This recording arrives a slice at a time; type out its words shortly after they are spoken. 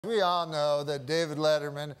We all know that David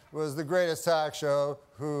Letterman was the greatest talk show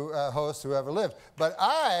host who ever lived. But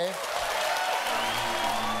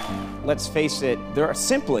let's face it, there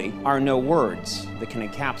simply are no words that can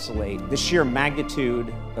encapsulate the sheer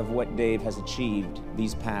magnitude of what Dave has achieved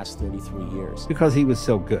these past 33 years. Because he was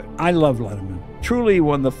so good. I love Letterman. Truly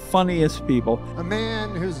one of the funniest people. A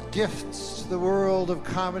man whose gifts to the world of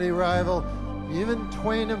comedy rival even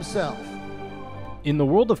Twain himself. In the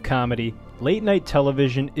world of comedy, late-night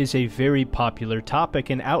television is a very popular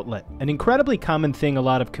topic and outlet. An incredibly common thing a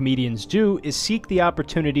lot of comedians do is seek the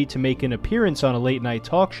opportunity to make an appearance on a late-night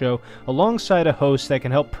talk show alongside a host that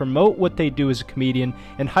can help promote what they do as a comedian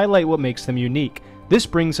and highlight what makes them unique. This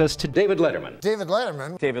brings us to David Letterman. David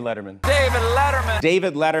Letterman. David Letterman. David Letterman.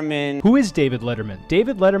 David Letterman. Who is David Letterman?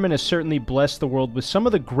 David Letterman has certainly blessed the world with some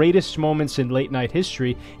of the greatest moments in late-night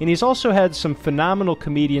history, and he's also had some phenomenal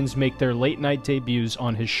comedians make their late-night debuts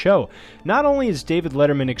on his show. Not only is David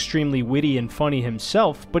Letterman extremely witty and funny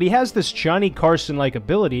himself, but he has this Johnny Carson-like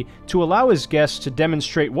ability to allow his guests to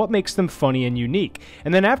demonstrate what makes them funny and unique.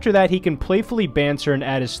 And then after that, he can playfully banter and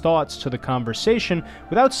add his thoughts to the conversation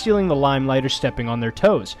without stealing the limelight or stepping on their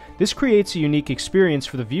toes. This creates a unique experience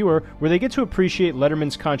for the viewer where they get to appreciate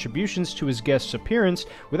Letterman's contributions to his guest's appearance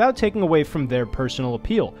without taking away from their personal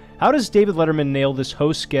appeal. How does David Letterman nail this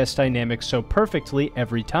host-guest dynamic so perfectly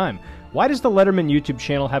every time? Why does the Letterman YouTube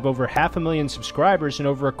channel have over 500,000 subscribers and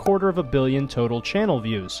over 250 million total channel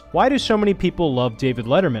views? Why do so many people love David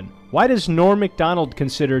Letterman? Why does Norm Macdonald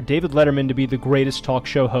consider David Letterman to be the greatest talk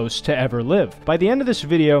show host to ever live? By the end of this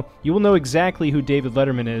video, you will know exactly who David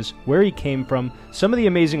Letterman is, where he came from, some of the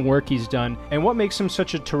amazing work he's done, and what makes him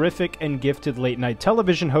such a terrific and gifted late-night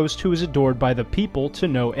television host who is adored by the people to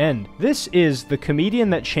no end. This is the comedian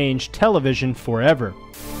that changed television forever.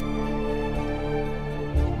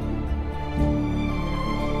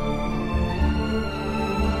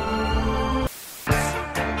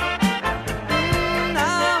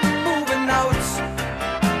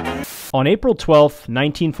 On April 12,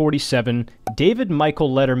 1947, David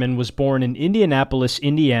Michael Letterman was born in Indianapolis,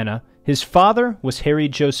 Indiana. His father was Harry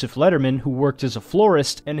Joseph Letterman, who worked as a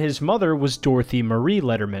florist, and his mother was Dorothy Marie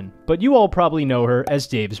Letterman, but you all probably know her as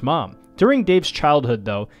Dave's mom. During Dave's childhood,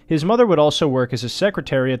 though, his mother would also work as a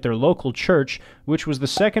secretary at their local church, which was the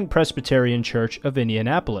Second Presbyterian Church of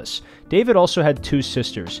Indianapolis. David also had two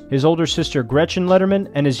sisters, his older sister Gretchen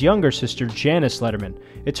Letterman and his younger sister Janice Letterman.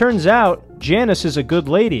 It turns out, Janice is a good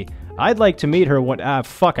lady. I'd like to meet her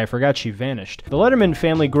I forgot she vanished. The Letterman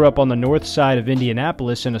family grew up on the north side of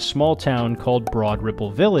Indianapolis in a small town called Broad Ripple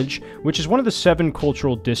Village, which is one of the 7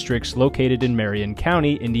 cultural districts located in Marion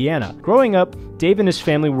County, Indiana. Growing up, Dave and his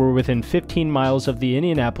family were within 15 miles of the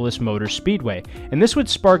Indianapolis Motor Speedway, and this would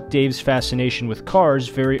spark Dave's fascination with cars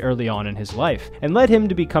very early on in his life, and led him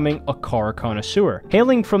to becoming a car connoisseur.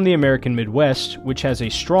 Hailing from the American Midwest, which has a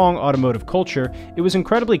strong automotive culture, it was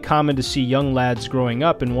incredibly common to see young lads growing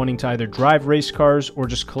up and wanting to either drive race cars or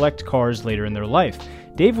just collect cars later in their life.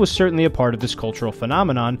 Dave was certainly a part of this cultural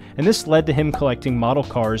phenomenon, and this led to him collecting model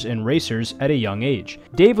cars and racers at a young age.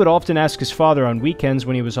 Dave would often ask his father on weekends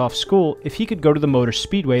when he was off school if he could go to the Motor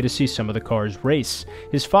Speedway to see some of the cars race.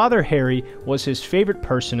 His father, Harry, was his favorite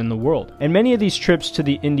person in the world, and many of these trips to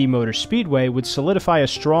the Indy Motor Speedway would solidify a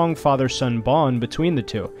strong father-son bond between the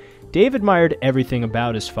two. Dave admired everything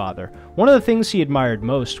about his father. One of the things he admired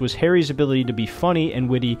most was Harry's ability to be funny and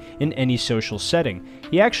witty in any social setting.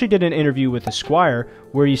 He actually did an interview with Esquire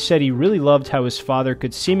where he said he really loved how his father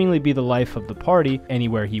could seemingly be the life of the party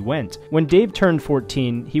anywhere he went. When Dave turned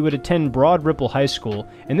 14, he would attend Broad Ripple High School,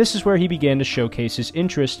 and this is where he began to showcase his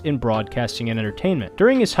interest in broadcasting and entertainment.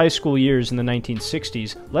 During his high school years in the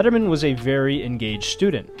 1960s, Letterman was a very engaged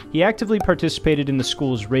student. He actively participated in the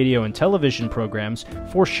school's radio and television programs,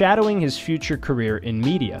 foreshadowing his future career in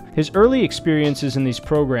media. His early experiences in these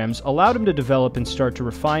programs allowed him to develop and start to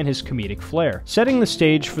refine his comedic flair, setting the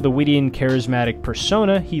stage for the witty and charismatic persona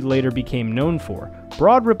he later became known for.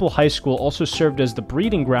 Broad Ripple High School also served as the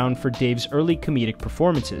breeding ground for Dave's early comedic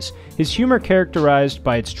performances. His humor, characterized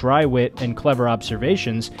by its dry wit and clever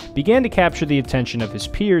observations, began to capture the attention of his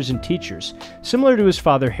peers and teachers. Similar to his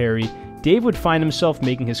father Harry, Dave would find himself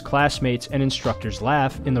making his classmates and instructors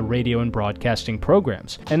laugh in the radio and broadcasting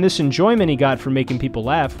programs, and this enjoyment he got from making people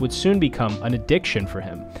laugh would soon become an addiction for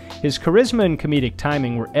him. His charisma and comedic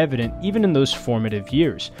timing were evident even in those formative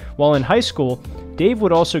years. While in high school, Dave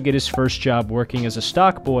would also get his first job working as a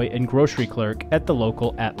stock boy and grocery clerk at the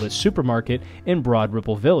local Atlas supermarket in Broad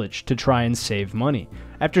Ripple Village to try and save money.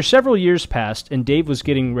 After several years passed and Dave was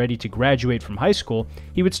getting ready to graduate from high school,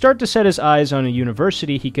 he would start to set his eyes on a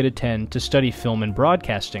university he could attend to study film and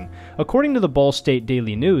broadcasting. According to the Ball State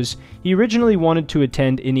Daily News, he originally wanted to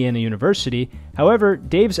attend Indiana University. However,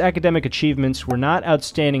 Dave's academic achievements were not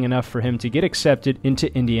outstanding enough for him to get accepted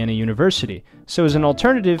into Indiana University. So as an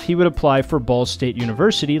alternative, he would apply for Ball State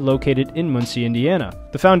University, located in Muncie, Indiana.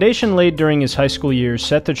 The foundation laid during his high school years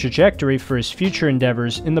set the trajectory for his future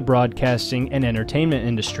endeavors in the broadcasting and entertainment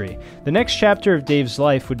industry. The next chapter of Dave's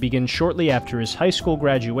life would begin shortly after his high school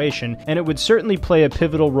graduation, and it would certainly play a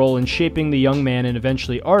pivotal role in shaping the young man and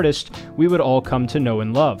eventually artist we would all come to know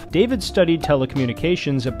and love. David studied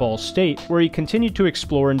telecommunications at Ball State, where he continued to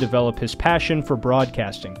explore and develop his passion for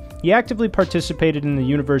broadcasting. He actively participated in the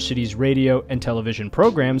university's radio and television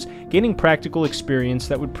programs, gaining practical experience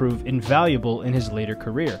that would prove invaluable in his later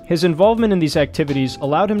career. His involvement in these activities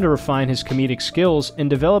allowed him to refine his comedic skills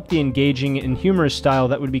and develop the engaging and humorous style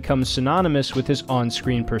that would become synonymous with his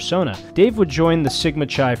on-screen persona. Dave would join the Sigma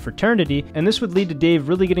Chi fraternity, and this would lead to Dave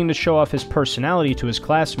really getting to show off his personality to his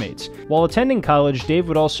classmates. While attending college, Dave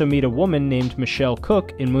would also meet a woman named Michelle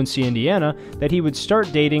Cook in Muncie, Indiana, that he would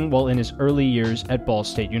start dating while in his early years at Ball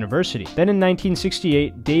State University. Then in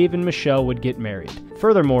 1968, Dave and Michelle would get married.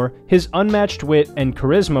 Furthermore, his unmatched wit and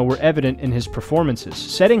charisma were evident in his performances,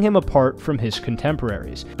 setting him apart from his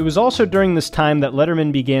contemporaries. It was also during this time that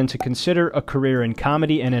Letterman began to consider a career in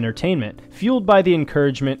comedy and entertainment, fueled by the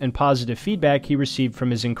encouragement and positive feedback he received from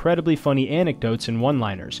his incredibly funny anecdotes and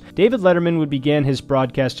one-liners. David Letterman would begin his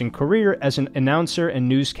broadcasting career as an announcer and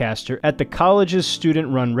newscaster at the college's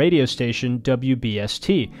student-run radio station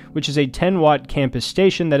WBST, which is a 10-watt campus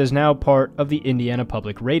station that is now part of the Indiana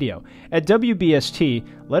Public Radio. At WBST,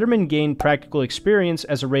 Letterman gained practical experience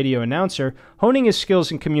as a radio announcer, honing his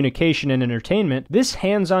skills in communication and entertainment. This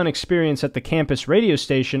hands-on experience at the campus radio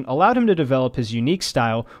station allowed him to develop his unique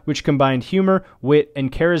style, which combined humor, wit,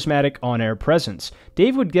 and charismatic on-air presence.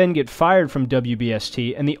 Dave would then get fired from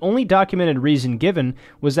WBST, and the only documented reason given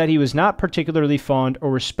was that he was not particularly fond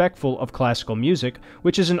or respectful of classical music,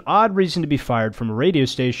 which is an odd reason to be fired from a radio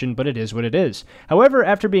station, but it is what it is. However,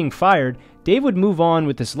 after being fired, Dave would move on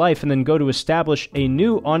with his life and then go to establish a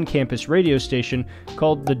new on-campus radio station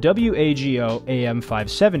called the WAGO AM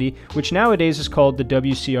 570, which nowadays is called the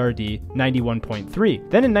WCRD 91.3.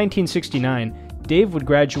 Then in 1969, Dave would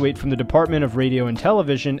graduate from the Department of Radio and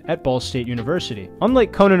Television at Ball State University.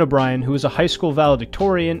 Unlike Conan O'Brien, who was a high school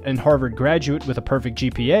valedictorian and Harvard graduate with a perfect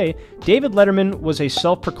GPA, David Letterman was a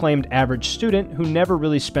self-proclaimed average student who never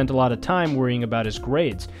really spent a lot of time worrying about his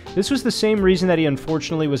grades. This was the same reason that he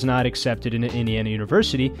unfortunately was not accepted into Indiana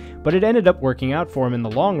University, but it ended up working out for him in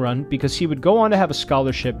the long run because he would go on to have a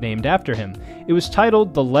scholarship named after him. It was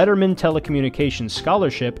titled the Letterman Telecommunications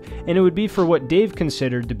Scholarship, and it would be for what Dave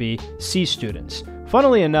considered to be C students.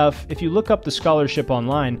 Funnily enough, if you look up the scholarship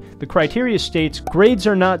online, the criteria states grades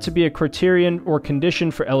are not to be a criterion or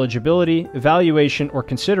condition for eligibility, evaluation, or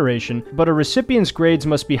consideration, but a recipient's grades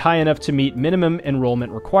must be high enough to meet minimum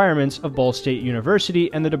enrollment requirements of Ball State University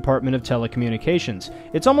and the Department of Telecommunications.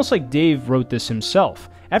 It's almost like Dave wrote this himself.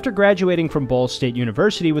 After graduating from Ball State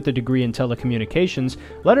University with a degree in telecommunications,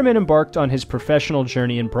 Letterman embarked on his professional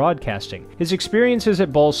journey in broadcasting. His experiences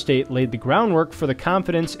at Ball State laid the groundwork for the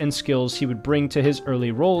confidence and skills he would bring to his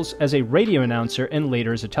early roles as a radio announcer and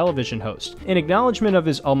later as a television host. In acknowledgement of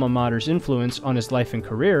his alma mater's influence on his life and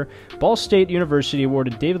career, Ball State University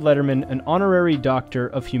awarded David Letterman an honorary Doctor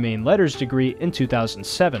of Humane Letters degree in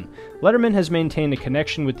 2007. Letterman has maintained a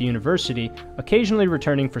connection with the university, occasionally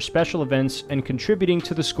returning for special events and contributing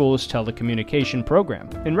to the school's telecommunication program.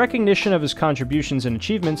 In recognition of his contributions and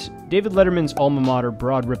achievements, David Letterman's alma mater,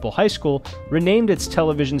 Broad Ripple High School, renamed its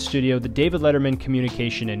television studio the David Letterman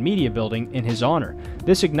Communication and Media Building in his honor.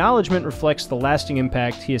 This acknowledgement reflects the lasting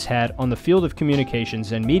impact he has had on the field of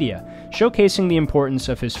communications and media, showcasing the importance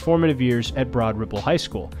of his formative years at Broad Ripple High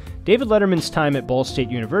School. David Letterman's time at Ball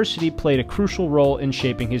State University played a crucial role in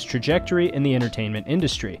shaping his trajectory in the entertainment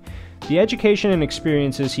industry. The education and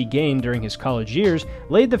experiences he gained during his college years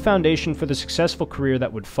laid the foundation for the successful career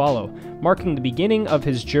that would follow, marking the beginning of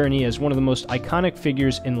his journey as one of the most iconic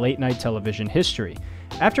figures in late-night television history.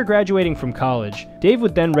 After graduating from college, Dave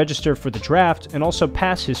would then register for the draft and also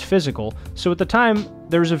pass his physical, so at the time,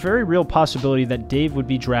 there was a very real possibility that Dave would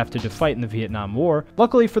be drafted to fight in the Vietnam War.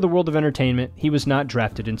 Luckily for the world of entertainment, he was not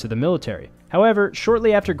drafted into the military. However,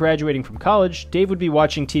 shortly after graduating from college, Dave would be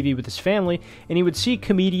watching TV with his family, and he would see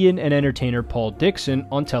comedian and entertainer Paul Dixon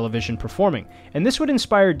on television performing, and this would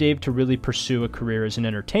inspire Dave to really pursue a career as an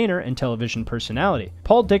entertainer and television personality.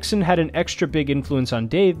 Paul Dixon had an extra big influence on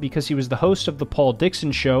Dave because he was the host of The Paul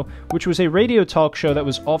Dixon Show, which was a radio talk show that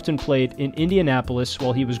was often played in Indianapolis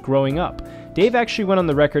while he was growing up. Dave actually went on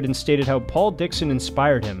the record and stated how Paul Dixon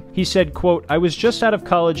inspired him. He said, quote, "I was just out of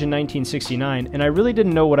college in 1969, and I really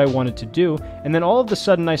didn't know what I wanted to do, and then all of a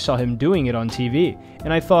sudden I saw him doing it on TV,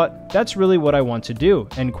 and I thought, that's really what I want to do,"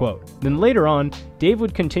 end quote. Then later on, Dave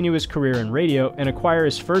would continue his career in radio and acquire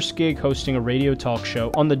his first gig hosting a radio talk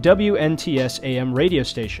show on the WNTS AM radio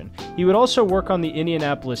station. He would also work on the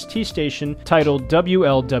Indianapolis T station titled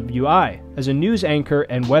WLWI as a news anchor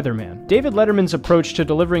and weatherman. David Letterman's approach to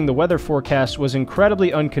delivering the weather forecast was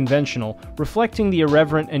incredibly unconventional, reflecting the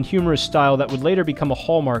irreverent and humorous style that would later become a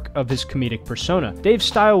hallmark of his comedic persona. Dave's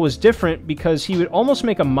style was different because he would almost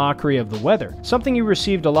make a mockery of the weather. Something he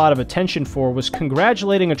received a lot of attention for was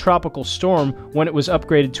congratulating a tropical storm when it was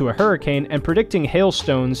upgraded to a hurricane and predicting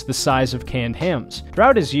hailstones the size of canned hams.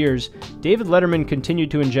 Throughout his years, David Letterman continued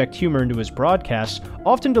to inject humor into his broadcasts,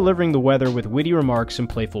 often delivering the weather with witty remarks and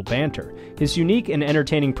playful banter. His unique and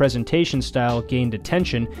entertaining presentation style gained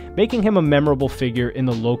attention, making him a memorable figure in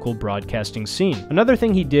the local broadcasting scene. Another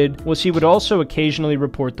thing he did was he would also occasionally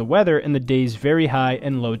report the weather and the day's very high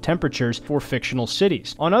and low temperatures for fictional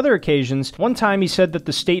cities. On other occasions, one time he said that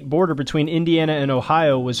the state border between Indiana and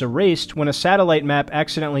Ohio was erased when a satellite map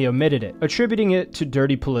accidentally omitted it, attributing it to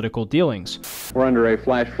dirty political dealings. We're under a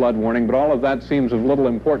flash flood warning, but all of that seems of little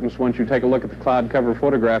importance once you take a look at the cloud cover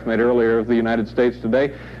photograph made earlier of the United States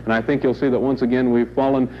today, and I think you'll see that once again we've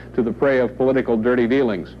fallen to the prey of political dirty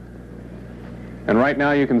dealings. And right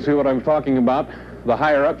now you can see what I'm talking about. The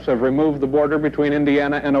higher-ups have removed the border between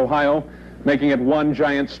Indiana and Ohio, making it one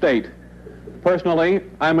giant state. Personally,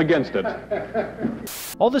 I'm against it.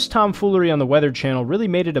 All this tomfoolery on the Weather Channel really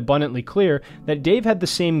made it abundantly clear that Dave had the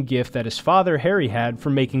same gift that his father, Harry, had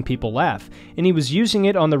for making people laugh, and he was using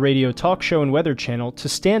it on the radio talk show and Weather Channel to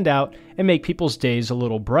stand out and make people's days a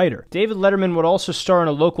little brighter. David Letterman would also star in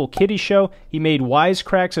a local kiddie show, he made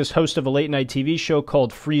wisecracks as host of a late-night TV show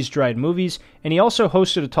called Freeze-Dried Movies, and he also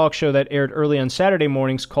hosted a talk show that aired early on Saturday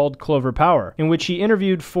mornings called Clover Power, in which he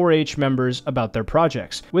interviewed 4-H members about their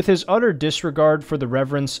projects. With his utter disregard for the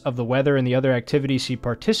reverence of the weather and the other activities he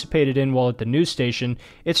participated in while at the news station,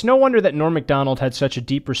 it's no wonder that Norm Macdonald had such a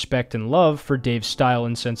deep respect and love for Dave's style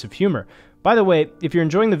and sense of humor. By the way, if you're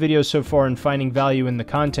enjoying the video so far and finding value in the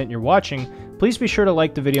content you're watching, please be sure to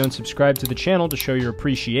like the video and subscribe to the channel to show your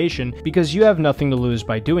appreciation, because you have nothing to lose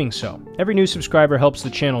by doing so. Every new subscriber helps the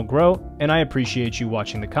channel grow, and I appreciate you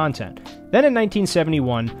watching the content. Then in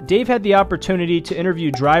 1971, Dave had the opportunity to interview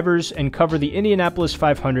drivers and cover the Indianapolis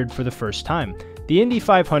 500 for the first time. The Indy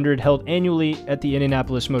 500, held annually at the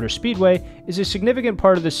Indianapolis Motor Speedway, is a significant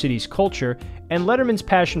part of the city's culture, and Letterman's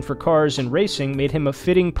passion for cars and racing made him a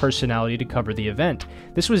fitting personality to cover the event.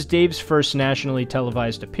 This was Dave's first nationally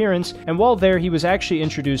televised appearance, and while there, he was actually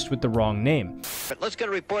introduced with the wrong name. Let's get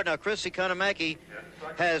a report now. Chris Economaki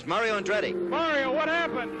has Mario Andretti. Mario, what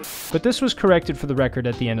happened? But this was corrected for the record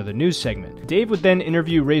at the end of the news segment. Dave would then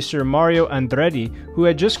interview racer Mario Andretti, who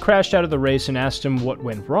had just crashed out of the race, and asked him what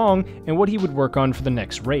went wrong and what he would work on for the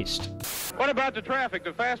next race. What about the traffic?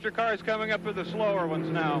 The faster cars coming up with the slower ones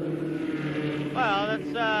now. Well,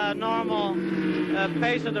 that's normal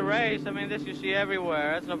pace of the race. I mean, this you see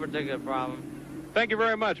everywhere. That's no particular problem. Thank you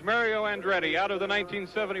very much. Mario Andretti out of the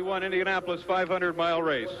 1971 Indianapolis 500-mile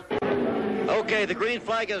race. Okay, the green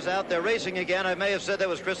flag is out. They're racing again. I may have said that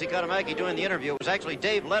was Chris Economaki doing the interview. It was actually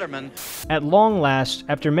Dave Letterman. At long last,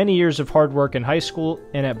 after many years of hard work in high school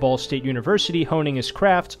and at Ball State University honing his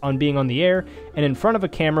craft on being on the air and in front of a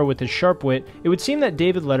camera with his sharp wit, it would seem that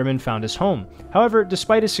David Letterman found his home. However,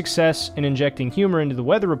 despite his success in injecting humor into the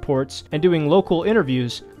weather reports and doing local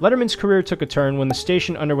interviews, Letterman's career took a turn when the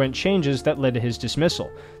station underwent changes that led to his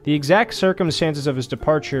dismissal. The exact circumstances of his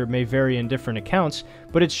departure may vary in different accounts,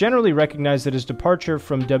 but it's generally recognized that his departure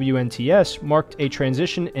from WNTS marked a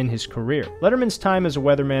transition in his career. Letterman's time as a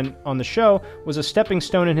weatherman on the show was a stepping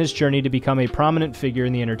stone in his journey to become a prominent figure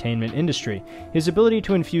in the entertainment industry. His ability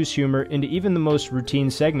to infuse humor into even the most routine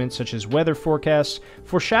segments, such as weather forecasts,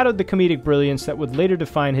 foreshadowed the comedic brilliance that would later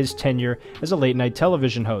define his tenure as a late-night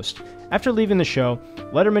television host. After leaving the show,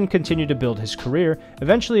 Letterman continued to build his career,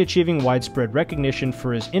 eventually achieving widespread recognition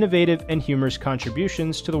for his innovative and humorous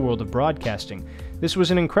contributions to the world of broadcasting. This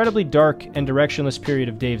was an incredibly dark and directionless period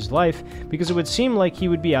of Dave's life because it would seem like he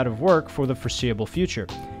would be out of work for the foreseeable future.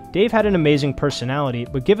 Dave had an amazing personality,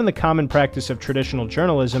 but given the common practice of traditional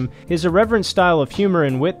journalism, his irreverent style of humor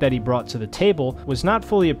and wit that he brought to the table was not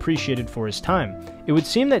fully appreciated for his time. It would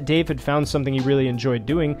seem that Dave had found something he really enjoyed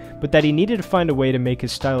doing, but that he needed to find a way to make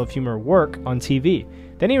his style of humor work on TV.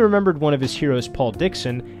 Then he remembered one of his heroes, Paul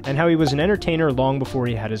Dixon, and how he was an entertainer long before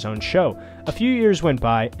he had his own show. A few years went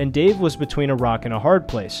by, and Dave was between a rock and a hard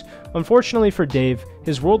place. Unfortunately for Dave,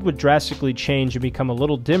 his world would drastically change and become a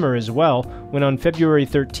little dimmer as well when on February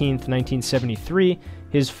 13, 1973,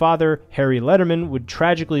 his father, Harry Letterman, would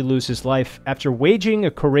tragically lose his life after waging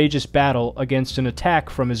a courageous battle against an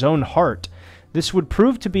attack from his own heart. This would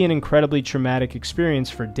prove to be an incredibly traumatic experience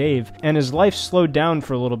for Dave, and his life slowed down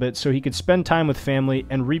for a little bit so he could spend time with family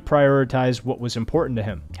and reprioritize what was important to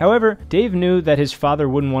him. However, Dave knew that his father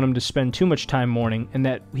wouldn't want him to spend too much time mourning, and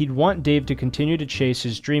that he'd want Dave to continue to chase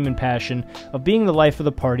his dream and passion of being the life of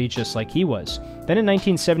the party just like he was. Then in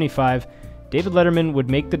 1975, David Letterman would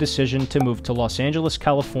make the decision to move to Los Angeles,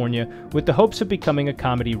 California, with the hopes of becoming a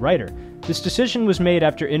comedy writer. This decision was made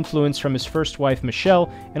after influence from his first wife,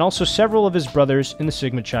 Michelle, and also several of his brothers in the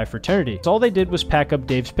Sigma Chi fraternity. All they did was pack up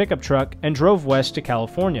Dave's pickup truck and drove west to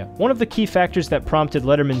California. One of the key factors that prompted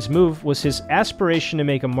Letterman's move was his aspiration to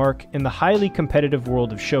make a mark in the highly competitive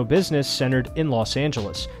world of show business centered in Los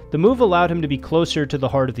Angeles. The move allowed him to be closer to the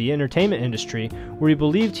heart of the entertainment industry, where he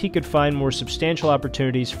believed he could find more substantial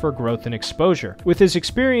opportunities for growth and exposure. With his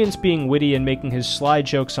experience being witty and making his sly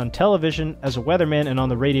jokes on television as a weatherman and on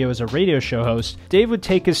the radio as a radio show host, Dave would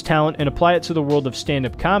take his talent and apply it to the world of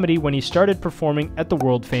stand-up comedy when he started performing at the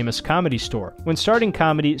world-famous Comedy Store. When starting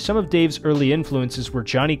comedy, some of Dave's early influences were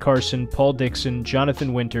Johnny Carson, Paul Dixon,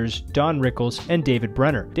 Jonathan Winters, Don Rickles, and David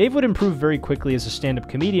Brenner. Dave would improve very quickly as a stand-up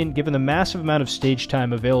comedian given the massive amount of stage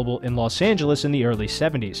time available in Los Angeles in the early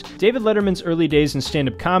 70s. David Letterman's early days in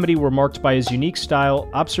stand-up comedy were marked by his unique style,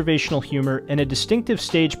 observational humor, and a distinctive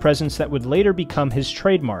stage presence that would later become his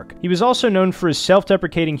trademark. He was also known for his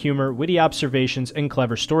self-deprecating humor, witty observations, and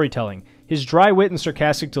clever storytelling. His dry wit and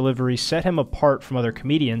sarcastic delivery set him apart from other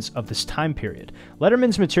comedians of this time period.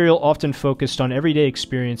 Letterman's material often focused on everyday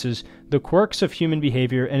experiences, the quirks of human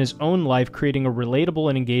behavior, and his own life, creating a relatable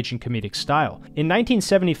and engaging comedic style. In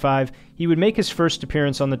 1975, he would make his first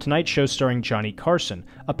appearance on The Tonight Show starring Johnny Carson,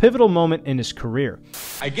 a pivotal moment in his career.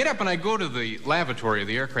 I get up and I go to the lavatory of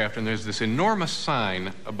the aircraft, and there's this enormous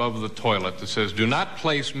sign above the toilet that says, "Do not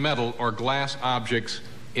place metal or glass objects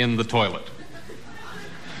in the toilet."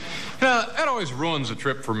 That always ruins a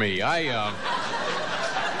trip for me. I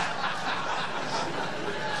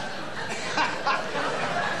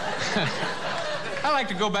like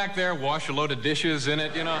to go back there, wash a load of dishes in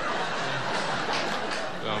it, you know.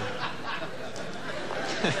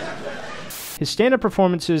 His stand-up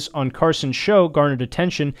performances on Carson's show garnered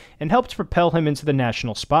attention and helped propel him into the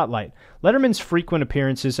national spotlight. Letterman's frequent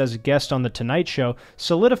appearances as a guest on The Tonight Show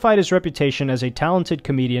solidified his reputation as a talented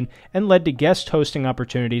comedian and led to guest hosting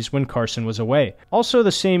opportunities when Carson was away. Also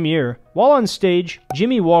the same year, while on stage,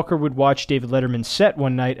 Jimmy Walker would watch David Letterman's set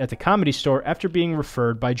one night at the Comedy Store after being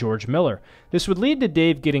referred by George Miller. This would lead to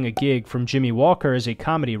Dave getting a gig from Jimmy Walker as a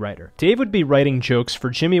comedy writer. Dave would be writing jokes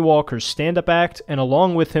for Jimmy Walker's stand-up act, and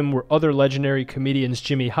along with him were other legendary comedians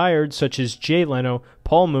Jimmy hired, such as Jay Leno,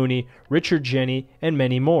 Paul Mooney, Richard Jeni, and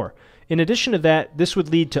many more. In addition to that, this would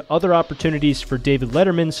lead to other opportunities for David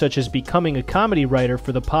Letterman, such as becoming a comedy writer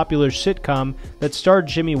for the popular sitcom that starred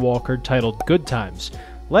Jimmy Walker titled Good Times.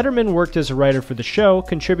 Letterman worked as a writer for the show,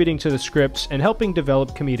 contributing to the scripts and helping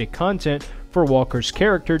develop comedic content for Walker's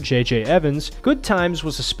character, J.J. Evans. Good Times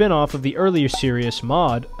was a spin-off of the earlier series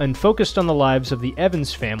Maude and focused on the lives of the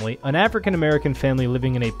Evans family, an African-American family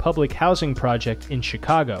living in a public housing project in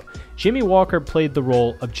Chicago. Jimmy Walker played the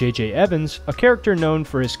role of J.J. Evans, a character known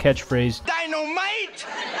for his catchphrase, "Dynamite!"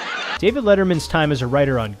 David Letterman's time as a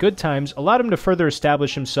writer on Good Times allowed him to further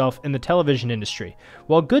establish himself in the television industry.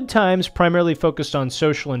 While Good Times primarily focused on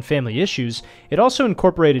social and family issues, it also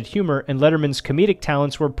incorporated humor, and Letterman's comedic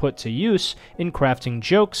talents were put to use in crafting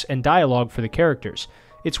jokes and dialogue for the characters.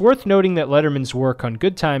 It's worth noting that Letterman's work on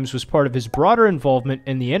Good Times was part of his broader involvement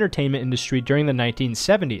in the entertainment industry during the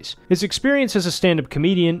 1970s. His experience as a stand-up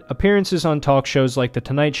comedian, appearances on talk shows like The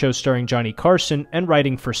Tonight Show starring Johnny Carson, and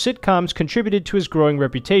writing for sitcoms contributed to his growing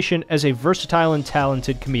reputation as a versatile and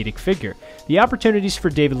talented comedic figure. The opportunities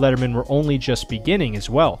for David Letterman were only just beginning as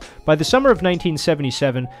well. By the summer of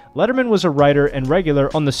 1977, Letterman was a writer and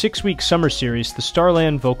regular on the 6-week summer series The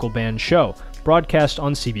Starland Vocal Band Show. broadcast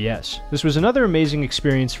on CBS. This was another amazing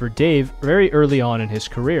experience for Dave very early on in his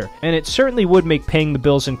career, and it certainly would make paying the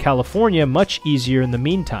bills in California much easier in the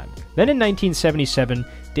meantime. Then in 1977,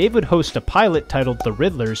 Dave would host a pilot titled The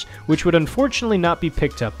Riddlers, which would unfortunately not be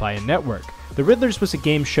picked up by a network. The Riddlers was a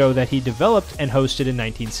game show that he developed and hosted in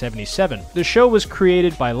 1977. The show was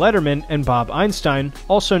created by Letterman and Bob Einstein,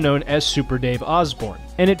 also known as Super Dave Osborne,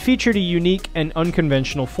 and it featured a unique and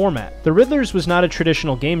unconventional format. The Riddlers was not a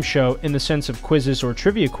traditional game show in the sense of quizzes or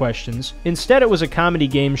trivia questions. Instead, it was a comedy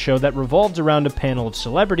game show that revolved around a panel of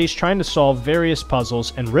celebrities trying to solve various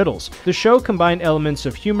puzzles and riddles. The show combined elements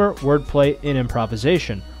of humor, wordplay, and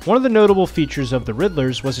improvisation. One of the notable features of The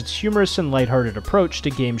Riddlers was its humorous and lighthearted approach to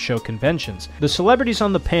game show conventions. The celebrities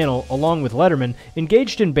on the panel, along with Letterman,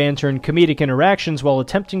 engaged in banter and comedic interactions while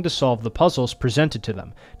attempting to solve the puzzles presented to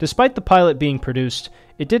them. Despite the pilot being produced,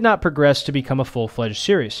 it did not progress to become a full-fledged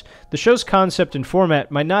series. The show's concept and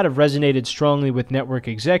format might not have resonated strongly with network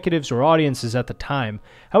executives or audiences at the time.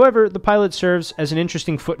 However, the pilot serves as an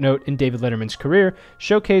interesting footnote in David Letterman's career,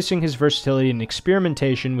 showcasing his versatility and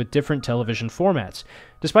experimentation with different television formats.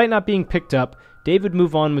 Despite not being picked up, Dave would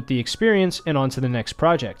move on with the experience and on to the next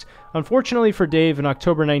project. Unfortunately for Dave, in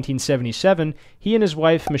October 1977, he and his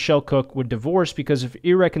wife, Michelle Cook, would divorce because of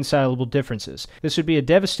irreconcilable differences. This would be a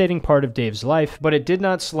devastating part of Dave's life, but it did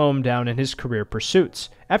not slow him down in his career pursuits.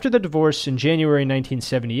 After the divorce, in January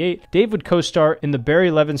 1978, Dave would co-star in the Barry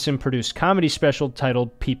Levinson-produced comedy special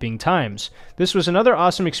titled Peeping Times. This was another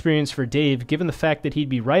awesome experience for Dave, given the fact that he'd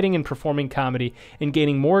be writing and performing comedy and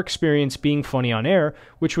gaining more experience being funny on air,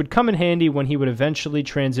 which would come in handy when he would eventually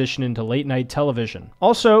transition into late-night television.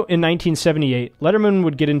 Also, in 1978, Letterman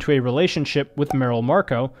would get into a relationship with Merrill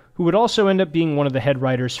Markoe, who would also end up being one of the head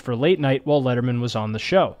writers for Late Night while Letterman was on the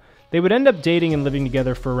show. They would end up dating and living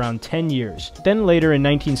together for around 10 years. Then later in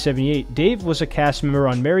 1978, Dave was a cast member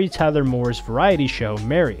on Mary Tyler Moore's variety show,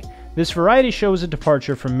 Mary. This variety show was a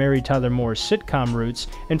departure from Mary Tyler Moore's sitcom roots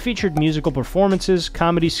and featured musical performances,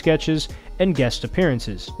 comedy sketches, and guest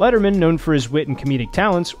appearances. Letterman, known for his wit and comedic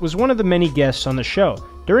talents, was one of the many guests on the show.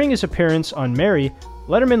 During his appearance on Mary,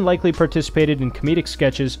 Letterman likely participated in comedic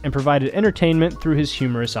sketches and provided entertainment through his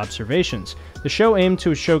humorous observations. The show aimed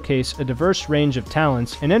to showcase a diverse range of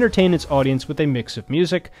talents and entertain its audience with a mix of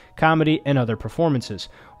music, comedy, and other performances.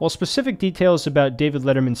 While specific details about David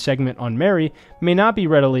Letterman's segment on Mary may not be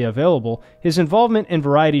readily available, his involvement in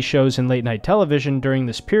variety shows and late-night television during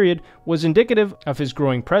this period was indicative of his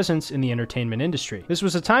growing presence in the entertainment industry. This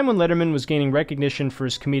was a time when Letterman was gaining recognition for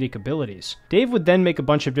his comedic abilities. Dave would then make a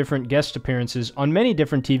bunch of different guest appearances on many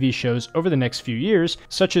different TV shows over the next few years,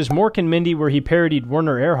 such as Mork and Mindy, where he parodied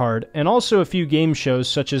Werner Erhard, and also a few game shows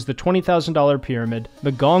such as The $20,000 Pyramid,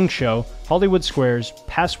 The Gong Show, Hollywood Squares,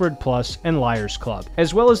 Password Plus, and Liars Club,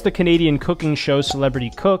 as well as the Canadian cooking show Celebrity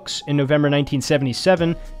Cooks in November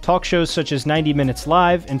 1977, talk shows such as 90 Minutes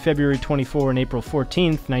Live in February 24 and April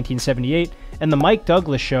 14, 1978, and The Mike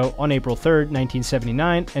Douglas Show on April 3,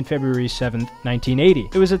 1979 and February 7, 1980.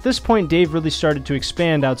 It was at this point Dave really started to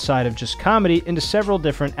expand outside of just comedy into several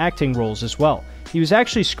different acting roles as well. He was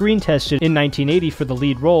actually screen tested in 1980 for the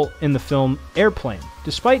lead role in the film Airplane.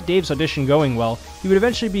 Despite Dave's audition going well, he would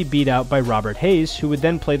eventually be beat out by Robert Hayes, who would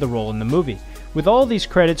then play the role in the movie. With all these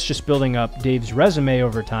credits just building up Dave's resume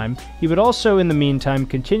over time, he would also, in the meantime,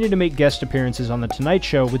 continue to make guest appearances on The Tonight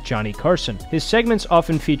Show with Johnny Carson. His segments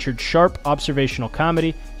often featured sharp, observational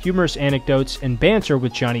comedy, humorous anecdotes, and banter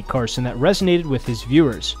with Johnny Carson that resonated with his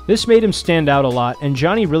viewers. This made him stand out a lot, and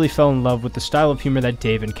Johnny really fell in love with the style of humor that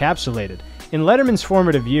Dave encapsulated. In Letterman's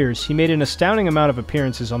formative years, he made an astounding amount of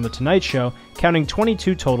appearances on The Tonight Show, counting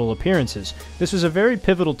 22 total appearances. This was a very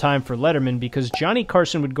pivotal time for Letterman because Johnny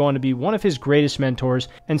Carson would go on to be one of his greatest mentors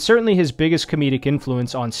and certainly his biggest comedic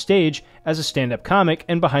influence on stage as a stand-up comic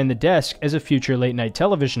and behind the desk as a future late-night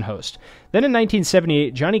television host. Then in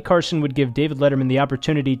 1978, Johnny Carson would give David Letterman the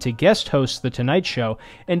opportunity to guest host The Tonight Show,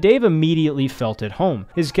 and Dave immediately felt at home.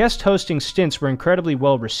 His guest hosting stints were incredibly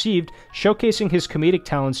well received, showcasing his comedic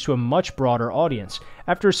talents to a much broader audience.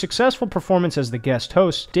 After a successful performance as the guest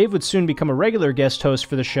host, Dave would soon become a regular guest host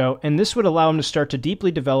for the show, and this would allow him to start to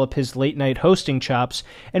deeply develop his late-night hosting chops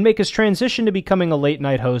and make his transition to becoming a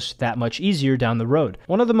late-night host that much easier down the road.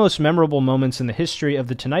 One of the most memorable moments in the history of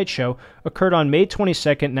The Tonight Show occurred on May 22,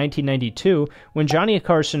 1992, when Johnny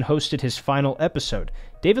Carson hosted his final episode.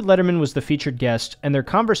 David Letterman was the featured guest, and their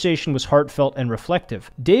conversation was heartfelt and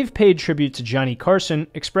reflective. Dave paid tribute to Johnny Carson,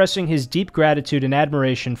 expressing his deep gratitude and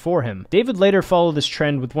admiration for him. David later followed this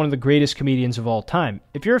trend with one of the greatest comedians of all time.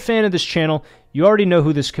 If you're a fan of this channel, you already know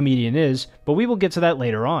who this comedian is, but we will get to that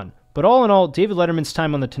later on. But all in all, David Letterman's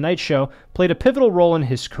time on The Tonight Show played a pivotal role in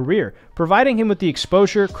his career, providing him with the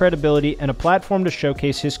exposure, credibility, and a platform to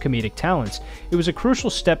showcase his comedic talents. It was a crucial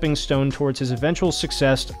stepping stone towards his eventual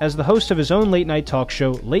success as the host of his own late-night talk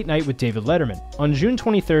show, Late Night with David Letterman. On June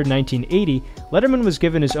 23, 1980, Letterman was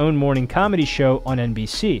given his own morning comedy show on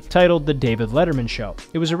NBC, titled The David Letterman Show.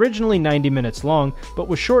 It was originally 90 minutes long, but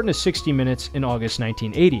was shortened to 60 minutes in August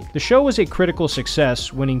 1980. The show was a critical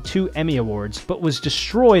success, winning 2 Emmy Awards, but was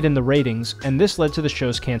destroyed in the ratings, and this led to the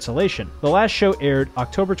show's cancellation. The last show aired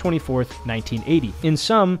October 24, 1980. In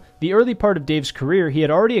sum, the early part of Dave's career, he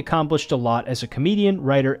had already accomplished a lot as a comedian,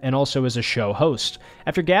 writer, and also as a show host.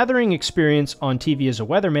 After gathering experience on TV as a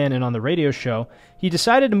weatherman and on the radio show, he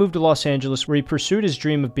decided to move to Los Angeles, where he pursued his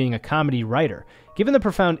dream of being a comedy writer. Given the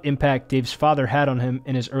profound impact Dave's father had on him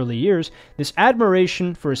in his early years, this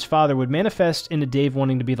admiration for his father would manifest into Dave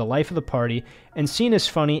wanting to be the life of the party and seen as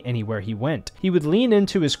funny anywhere he went. He would lean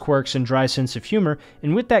into his quirks and dry sense of humor,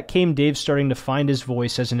 and with that came Dave starting to find his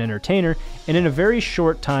voice as an entertainer, and in a very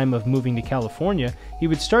short time of moving to California, he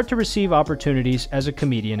would start to receive opportunities as a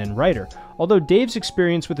comedian and writer. Although Dave's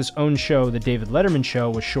experience with his own show, The David Letterman Show,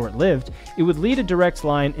 was short-lived, it would lead a direct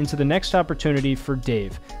line into the next opportunity for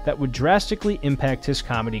Dave that would drastically impact his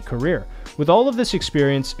comedy career. With all of this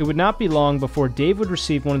experience, it would not be long before Dave would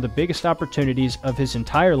receive one of the biggest opportunities of his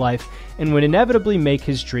entire life and would inevitably make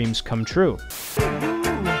his dreams come true.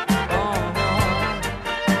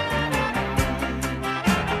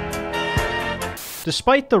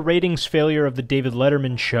 Despite the ratings failure of The David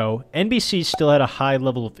Letterman Show, NBC still had a high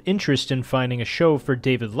level of interest in finding a show for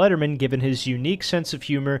David Letterman given his unique sense of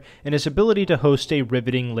humor and his ability to host a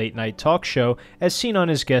riveting late-night talk show as seen on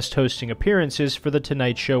his guest hosting appearances for The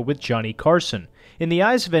Tonight Show with Johnny Carson. In the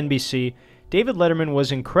eyes of NBC, David Letterman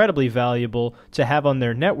was incredibly valuable to have on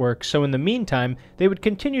their network, so in the meantime, they would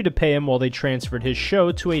continue to pay him while they transferred his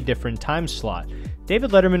show to a different time slot.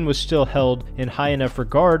 David Letterman was still held in high enough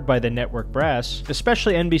regard by the network brass,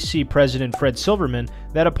 especially NBC president Fred Silverman,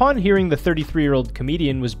 that upon hearing the 33-year-old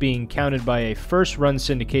comedian was being counted by a first-run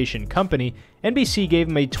syndication company, NBC gave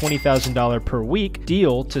him a $20,000 per week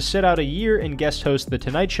deal to sit out a year and guest host The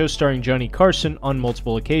Tonight Show starring Johnny Carson on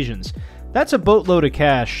multiple occasions. That's a boatload of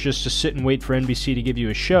cash just to sit and wait for NBC to give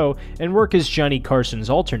you a show and work as Johnny Carson's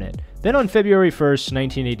alternate. Then on February 1st,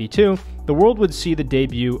 1982, the world would see the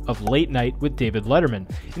debut of Late Night with David Letterman,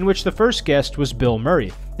 in which the first guest was Bill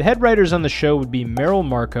Murray. The head writers on the show would be Merrill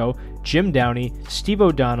Markoe, Jim Downey, Steve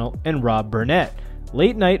O'Donnell, and Rob Burnett.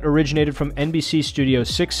 Late Night originated from NBC Studio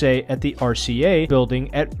 6A at the RCA building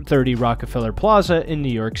at 30 Rockefeller Plaza in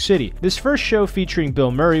New York City. This first show featuring Bill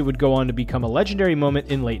Murray would go on to become a legendary moment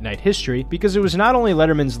in late night history because it was not only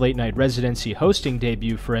Letterman's late night residency hosting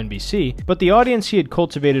debut for NBC, but the audience he had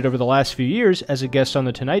cultivated over the last few years as a guest on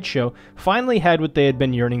The Tonight Show finally had what they had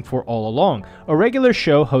been yearning for all along, a regular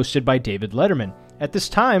show hosted by David Letterman. At this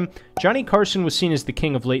time, Johnny Carson was seen as the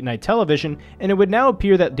king of late-night television, and it would now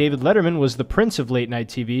appear that David Letterman was the prince of late-night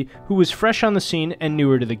TV, who was fresh on the scene and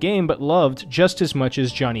newer to the game, but loved just as much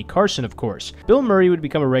as Johnny Carson, of course. Bill Murray would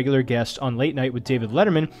become a regular guest on Late Night with David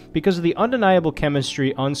Letterman because of the undeniable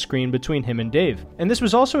chemistry on screen between him and Dave. And this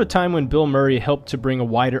was also a time when Bill Murray helped to bring a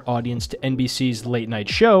wider audience to NBC's Late Night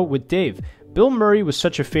Show with Dave. Bill Murray was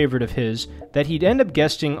such a favorite of his that he'd end up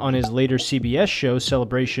guesting on his later CBS show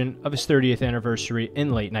celebration of his 30th anniversary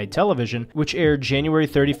in late night television, which aired January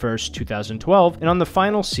 31st, 2012, and on the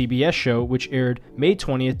final CBS show, which aired May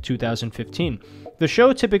 20th, 2015. The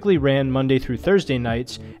show typically ran Monday through Thursday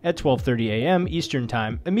nights at 12:30 a.m. Eastern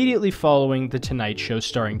Time, immediately following The Tonight Show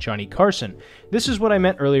starring Johnny Carson. This is what I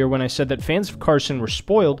meant earlier when I said that fans of Carson were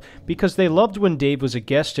spoiled because they loved when Dave was a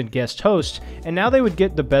guest and guest host, and now they would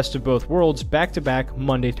get the best of both worlds back-to-back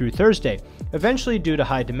Monday through Thursday. Eventually, due to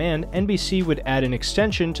high demand, NBC would add an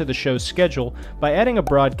extension to the show's schedule by adding a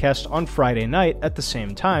broadcast on Friday night at the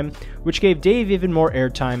same time, which gave Dave even more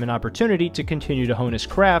airtime and opportunity to continue to hone his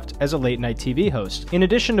craft as a late-night TV host. In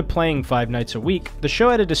addition to playing 5 nights a week, the show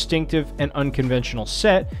had a distinctive and unconventional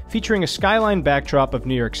set featuring a skyline backdrop of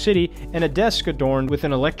New York City and a desk adorned with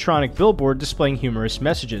an electronic billboard displaying humorous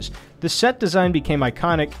messages. The set design became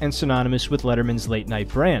iconic and synonymous with Letterman's late-night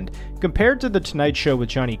brand. Compared to The Tonight Show with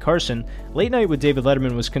Johnny Carson, Late Night with David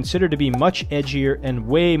Letterman was considered to be much edgier and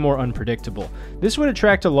way more unpredictable. This would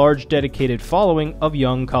attract a large dedicated following of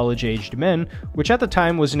young college-aged men, which at the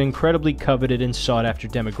time was an incredibly coveted and sought-after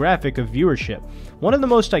demographic of viewership. One of the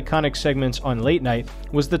most iconic segments on Late Night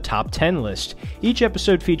was the Top 10 list. Each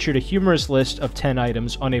episode featured a humorous list of 10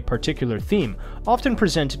 items on a particular theme, often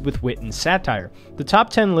presented with wit and satire. The Top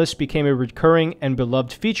 10 list became a recurring and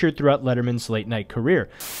beloved feature throughout Letterman's late-night career.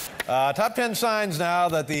 Top 10 signs now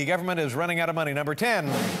that the government is running out of money. Number 10.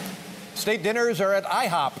 State dinners are at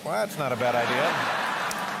IHOP. Well, that's not a bad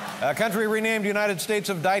idea. A country renamed United States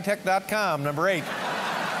of Ditech.com, number 8.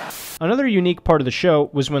 Another unique part of the show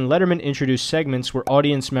was when Letterman introduced segments where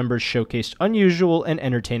audience members showcased unusual and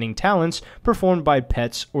entertaining talents performed by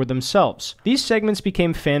pets or themselves. These segments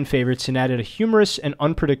became fan favorites and added a humorous and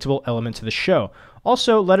unpredictable element to the show.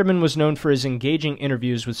 Also, Letterman was known for his engaging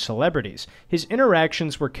interviews with celebrities. His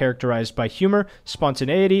interactions were characterized by humor,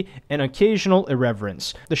 spontaneity, and occasional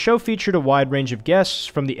irreverence. The show featured a wide range of guests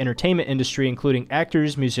from the entertainment industry, including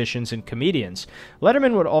actors, musicians, and comedians.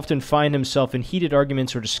 Letterman would often find himself in heated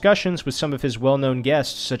arguments or discussions with some of his well-known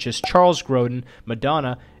guests, such as Charles Grodin,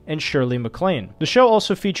 Madonna, and Shirley MacLaine. The show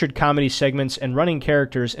also featured comedy segments and running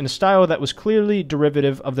characters in a style that was clearly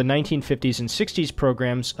derivative of the 1950s and 60s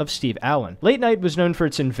programs of Steve Allen. Late Night was known for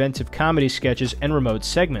its inventive comedy sketches and remote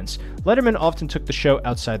segments. Letterman often took the show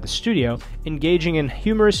outside the studio, engaging in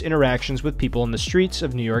humorous interactions with people in the streets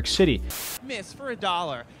of New York City. Miss, for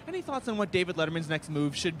 $1, any thoughts on what David Letterman's next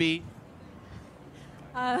move should be?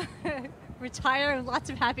 Retire with lots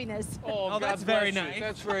of happiness. Oh, that's very nice.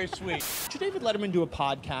 That's very sweet. Should David Letterman do a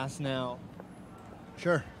podcast now?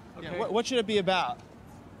 Sure. Okay. Yeah, what should it be about?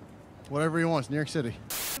 Whatever he wants, New York City.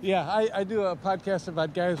 Yeah, I do a podcast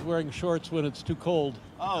about guys wearing shorts when it's too cold.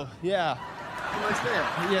 Oh, yeah.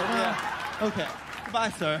 Yeah. Okay. Goodbye,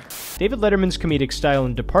 sir. David Letterman's comedic style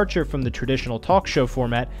and departure from the traditional talk show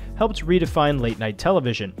format helped redefine late-night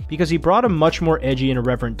television, because he brought a much more edgy and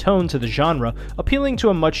irreverent tone to the genre, appealing to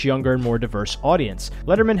a much younger and more diverse audience.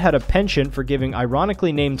 Letterman had a penchant for giving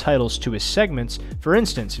ironically named titles to his segments, for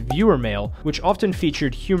instance, Viewer Mail, which often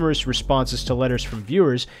featured humorous responses to letters from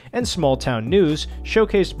viewers, and Small Town News,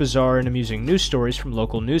 showcased bizarre and amusing news stories from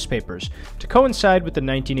local newspapers. To coincide with the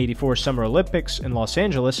 1984 Summer Olympics in Los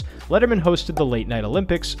Angeles, Letterman hosted the Late Night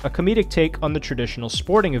Olympics, a comedic take on the traditional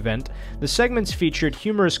sporting event. The segments featured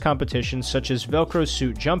humorous competitions such as Velcro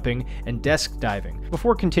suit jumping and desk diving.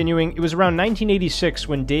 Before continuing, it was around 1986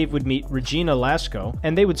 when Dave would meet Regina Lasco,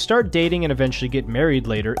 and they would start dating and eventually get married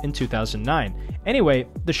later in 2009. Anyway,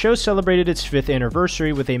 the show celebrated its 5th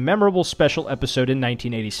anniversary with a memorable special episode in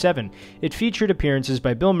 1987. It featured appearances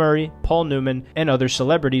by Bill Murray, Paul Newman, and other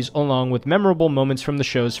celebrities, along with memorable moments from the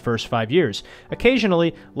show's first 5 years.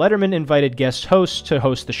 Occasionally, Letterman invited guest hosts to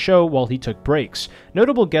host the show while he took breaks.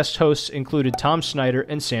 Notable guest hosts included Tom Snyder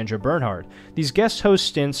and Sandra Bernhard. These guest host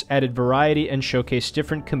stints added variety and showcased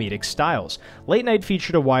different comedic styles. Late Night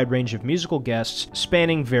featured a wide range of musical guests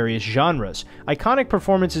spanning various genres. Iconic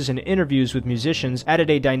performances and interviews with musicians added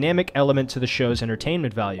a dynamic element to the show's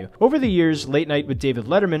entertainment value. Over the years, Late Night with David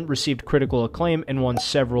Letterman received critical acclaim and won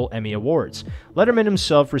several Emmy Awards. Letterman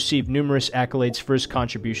himself received numerous accolades for his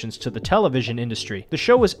contributions to the television industry. The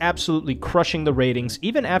show was absolutely crushing the ratings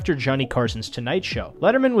even after Johnny Carson's Tonight Show.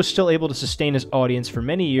 Letterman was still able to sustain his audience for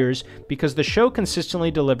many years because the show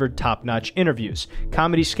consistently delivered top-notch interviews,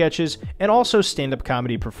 comedy sketches, and also stand-up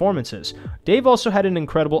comedy performances. Dave also had an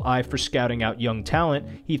incredible eye for scouting out young talent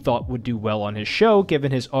he thought would do well on his show,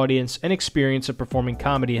 given his audience and experience of performing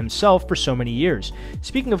comedy himself for so many years.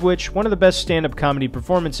 Speaking of which, one of the best stand-up comedy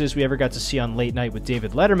performances we ever got to see on Late Night with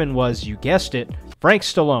David Letterman was, you guessed it, Frank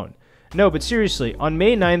Stallone. No, but seriously, on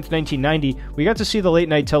May 9th, 1990, we got to see the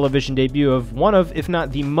late-night television debut of one of, if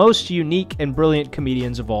not the most unique and brilliant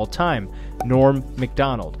comedians of all time, Norm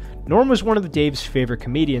Macdonald. Norm was one of Dave's favorite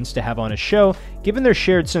comedians to have on his show, given their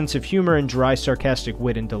shared sense of humor and dry, sarcastic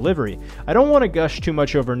wit and delivery. I don't want to gush too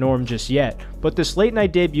much over Norm just yet, but this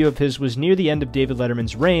late-night debut of his was near the end of David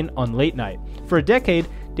Letterman's reign on Late Night. For a decade,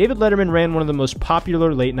 David Letterman ran one of the most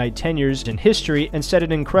popular late-night tenures in history and set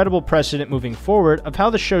an incredible precedent moving forward of how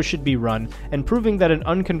the show should be run, and proving that an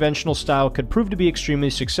unconventional style could prove to be extremely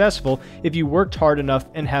successful if you worked hard enough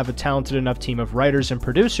and have a talented enough team of writers and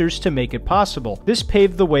producers to make it possible. This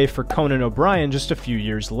paved the way for Conan O'Brien just a few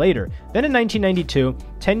years later. Then in 1992,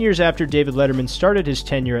 10 years after David Letterman started his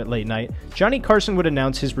tenure at Late Night, Johnny Carson would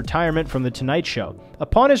announce his retirement from The Tonight Show.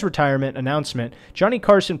 Upon his retirement announcement, Johnny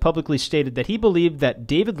Carson publicly stated that he believed that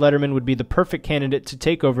David Letterman would be the perfect candidate to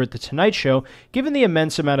take over at The Tonight Show, given the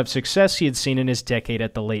immense amount of success he had seen in his decade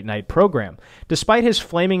at the late night program. Despite his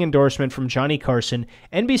flaming endorsement from Johnny Carson,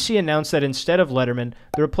 NBC announced that instead of Letterman,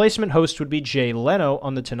 the replacement host would be Jay Leno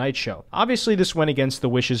on The Tonight Show. Obviously, this went against the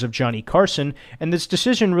wishes of Johnny Carson, and this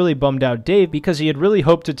decision really bummed out Dave because he had really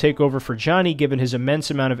hoped to take over for Johnny given his immense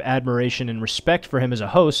amount of admiration and respect for him as a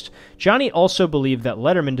host. Johnny also believed that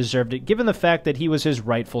Letterman deserved it given the fact that he was his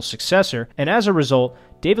rightful successor, and as a result,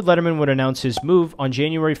 David Letterman would announce his move on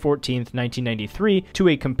January 14, 1993, to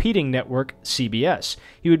a competing network, CBS.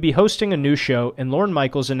 He would be hosting a new show, and Lorne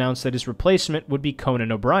Michaels announced that his replacement would be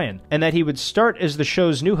Conan O'Brien, and that he would start as the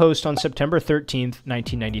show's new host on September 13,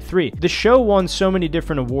 1993. The show won so many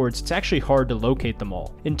different awards, it's actually hard to locate them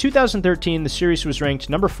all. In 2013, the series was ranked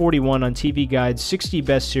number 41 on TV Guide's 60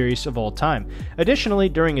 Best Series of All Time. Additionally,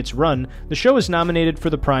 during its run, the show was nominated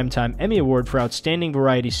for the Primetime Emmy Award for Outstanding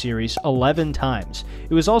Variety Series 11 times.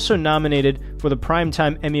 It was also nominated for the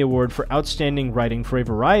Primetime Emmy Award for Outstanding Writing for a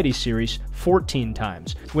Variety Series 14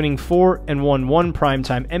 times, winning 4 and won 1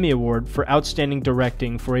 Primetime Emmy Award for Outstanding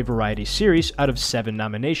Directing for a Variety Series out of 7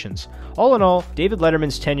 nominations. All in all, David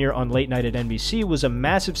Letterman's tenure on Late Night at NBC was a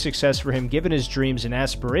massive success for him given his dreams and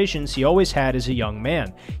aspirations he always had as a young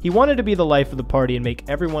man. He wanted to be the life of the party and make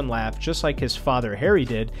everyone laugh just like his father Harry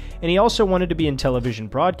did, and he also wanted to be in television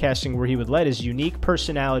broadcasting where he would let his unique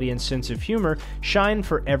personality and sense of humor shine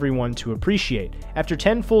for everyone to appreciate. After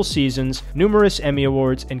 10 full seasons, numerous Emmy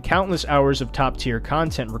Awards, and countless hours of top-tier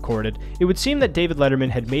content recorded, it would seem that David Letterman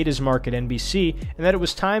had made his mark at NBC and that it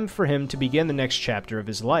was time for him to begin the next chapter of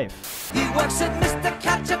his life. He works at Mr.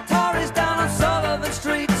 Ketchup Tories down on Sullivan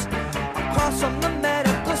Street, across from the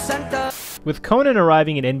medical center. With Conan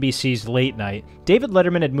arriving at NBC's Late Night, David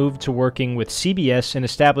Letterman had moved to working with CBS and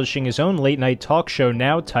establishing his own late-night talk show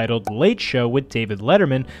now titled Late Show with David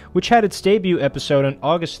Letterman, which had its debut episode on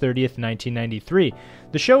August 30th, 1993.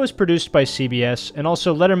 The show was produced by CBS and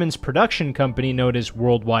also Letterman's production company known as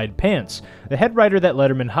Worldwide Pants. The head writer that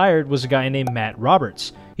Letterman hired was a guy named Matt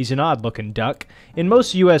Roberts. He's an odd-looking duck. In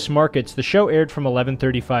most U.S. markets, the show aired from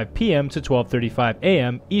 11:35 p.m. to 12:35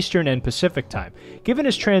 a.m. Eastern and Pacific time. Given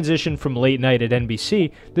his transition from Late Night at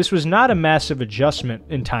NBC, this was not a massive adjustment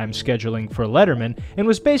in time scheduling for Letterman, and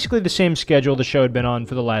was basically the same schedule the show had been on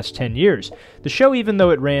for the last 10 years. The show, even though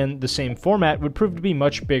it ran the same format, would prove to be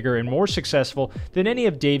much bigger and more successful than any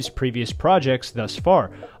of Dave's previous projects thus far.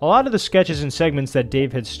 A lot of the sketches and segments that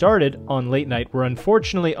Dave had started on Late Night were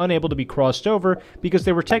unfortunately unable to be crossed over because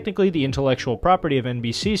they were technically the intellectual property of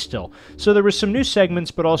NBC still, so there were some new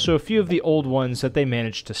segments but also a few of the old ones that they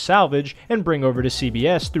managed to salvage and bring over to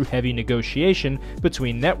CBS through heavy negotiation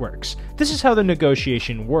between networks. This is how the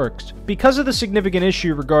negotiation worked. Because of the significant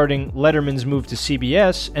issue regarding Letterman's move to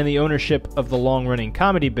CBS and the ownership of the long-running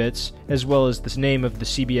comedy bits, as well as the name of the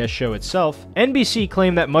CBS show itself, NBC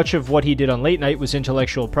claimed that much of what he did on Late Night was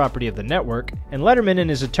intellectual property of the network, and Letterman and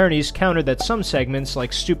his attorneys countered that some segments,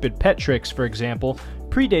 like Stupid Pet Tricks for example,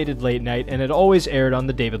 predated Late Night and had always aired on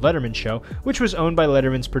The David Letterman Show, which was owned by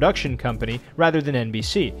Letterman's production company rather than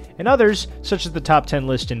NBC, and others, such as the Top 10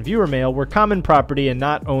 list and Viewer Mail, were common property and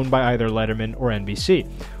not owned by either Letterman or NBC.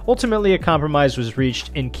 Ultimately, a compromise was reached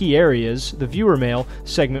in key areas. The Viewer Mail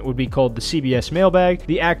segment would be called the CBS Mailbag,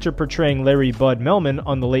 the actor portraying Larry Bud Melman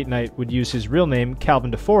on the Late Night would use his real name,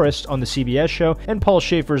 Calvin DeForest, on the CBS show, and Paul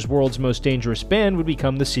Schaefer's World's Most Dangerous Band would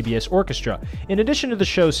become the CBS Orchestra. In addition to the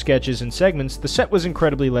show's sketches and segments, the set was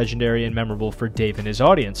incredibly legendary and memorable for Dave and his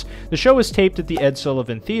audience. The show was taped at the Ed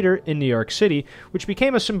Sullivan Theater in New York City, which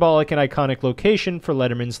became a symbolic and iconic location for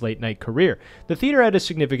Letterman's late night career. The theater had a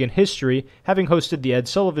significant history, having hosted the Ed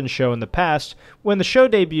Sullivan Show in the past. When the show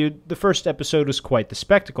debuted, the first episode was quite the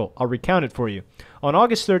spectacle. I'll recount it for you. On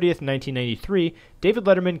August 30th, 1993, David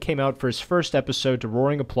Letterman came out for his first episode to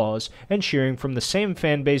roaring applause and cheering from the same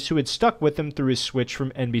fan base who had stuck with him through his switch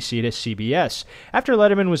from NBC to CBS. After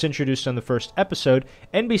Letterman was introduced on the first episode,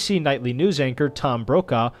 NBC nightly news anchor Tom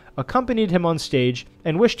Brokaw accompanied him on stage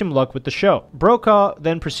and wished him luck with the show. Brokaw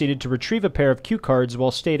then proceeded to retrieve a pair of cue cards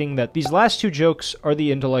while stating that these last two jokes are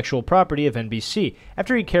the intellectual property of NBC.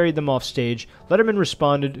 After he carried them off stage, Letterman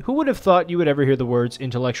responded, "Who would have thought you would ever hear the words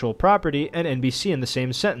intellectual property and NBC in the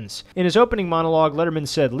same sentence?" In his opening monologue, Letterman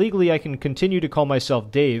said, "Legally I can continue to call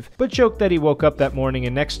myself Dave," but joked that he woke up that morning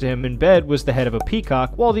and next to him in bed was the head of a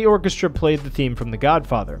peacock while the orchestra played the theme from The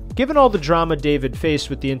Godfather. Given all the drama David faced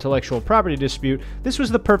with the intellectual property dispute, this was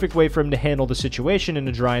the perfect way for him to handle the situation in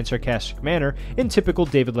a dry and sarcastic manner in typical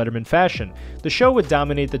David Letterman fashion. The show would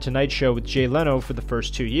dominate The Tonight Show with Jay Leno for the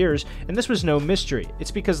first 2 years, and this was no mystery.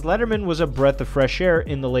 It's because Letterman was a breath of fresh air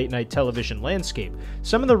in the late-night television landscape.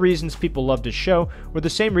 Some of the reasons people loved his show were the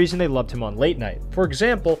same reason they loved him on Late Night. For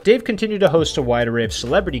example, Dave continued to host a wide array of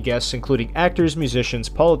celebrity guests, including actors, musicians,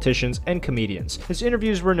 politicians, and comedians. His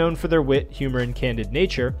interviews were known for their wit, humor, and candid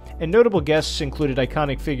nature, and notable guests included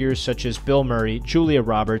iconic figures such as Bill Murray, Julia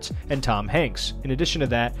Roberts, and Tom Hanks. In addition to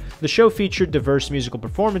that, the show featured diverse musical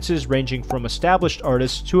performances ranging from established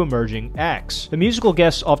artists to emerging acts. The musical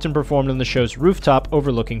guests often performed on the show's rooftop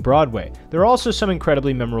overlooking Broadway. There are also some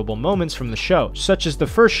incredibly memorable moments from the show, such as the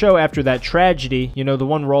first show after that tragedy, you know, the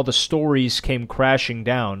one where all the stories came crashing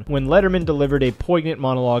down, when Letterman delivered a poignant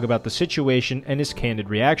monologue about the situation and his candid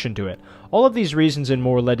reaction to it. All of these reasons and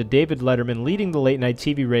more led to David Letterman leading the late-night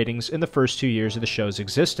TV ratings in the first 2 years of the show's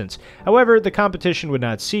existence. However, the competition would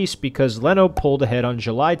not cease because Leno pulled ahead on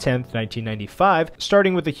July 10, 1995,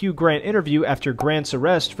 starting with a Hugh Grant interview after Grant's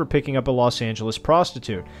arrest for picking up a Los Angeles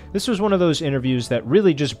prostitute. This was one of those interviews that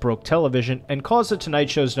really just broke television and caused The Tonight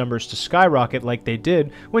Show's numbers to skyrocket like they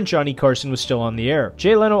did when Johnny Carson was still on the air.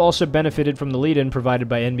 Jay Leno also benefited from the lead-in provided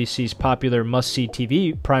by NBC's popular must-see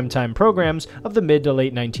TV primetime programs of the mid to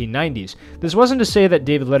late 1990s. This wasn't to say that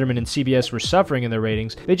David Letterman and CBS were suffering in their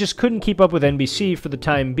ratings, they just couldn't keep up with NBC for the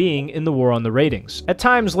time being in the war on the ratings. At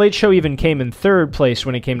times, Late Show even came in third place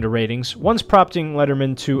when it came to ratings, once prompting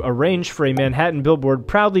Letterman to arrange for a Manhattan billboard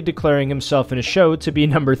proudly declaring himself in a show to be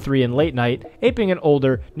number 3 in late night, aping an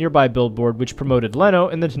older, nearby billboard which promoted Leno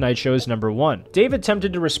and The Tonight Show as number 1. Dave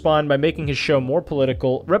attempted to respond by making his show more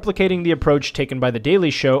political, replicating the approach taken by The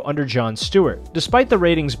Daily Show under Jon Stewart. Despite the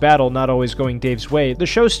ratings battle not always going Dave's way, the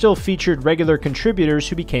show still featured regular contributors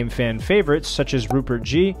who became fan favorites, such as Rupert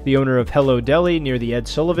G., the owner of Hello Deli near the Ed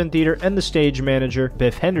Sullivan Theater, and the stage manager,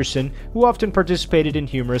 Biff Henderson, who often participated in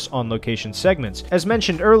humorous on-location segments. As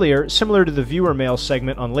mentioned earlier, similar to the viewer mail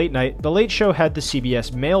segment on Late Night, The Late Show had the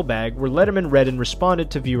CBS mailbag, where Letterman read and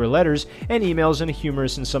responded to viewer letters and emails in a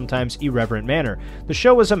humorous and sometimes irreverent manner. The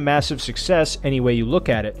show was a massive success any way you look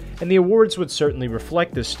at it, and the awards would certainly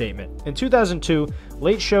reflect this statement. In 2002,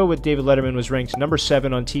 Late Show with David Letterman was ranked number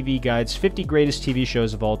 7 on TV Guide's 50 Greatest TV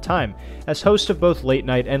Shows of All Time. As host of both Late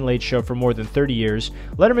Night and Late Show for more than 30 years,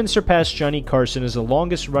 Letterman surpassed Johnny Carson as the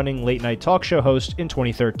longest-running late-night talk show host in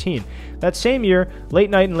 2013. That same year, Late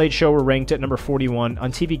Night and Late Show were ranked at number 41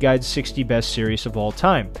 on TV Guide's 60 Best Series of All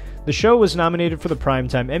Time. The show was nominated for the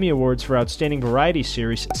Primetime Emmy Awards for Outstanding Variety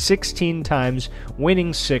Series 16 times,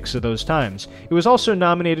 winning 6 of those times. It was also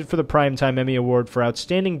nominated for the Primetime Emmy Award for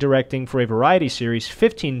Outstanding Directing for a Variety Series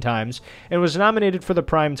 15 times, and was nominated for the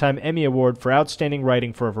Primetime Emmy Award for Outstanding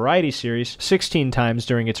Writing for a Variety Series 16 times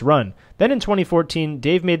during its run. Then in 2014,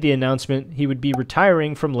 Dave made the announcement he would be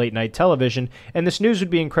retiring from late-night television, and this news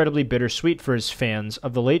would be incredibly bittersweet for his fans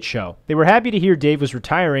of The Late Show. They were happy to hear Dave was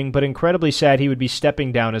retiring, but incredibly sad he would be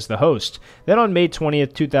stepping down as the host. Then on May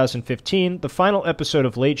 20th, 2015, the final episode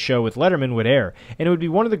of Late Show with Letterman would air, and it would be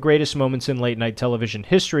one of the greatest moments in late-night television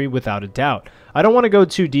history without a doubt. I don't want to go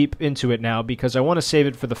too deep into it now because I want to save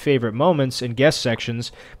it for the favorite moments and guest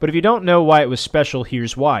sections, but if you don't know why it was special,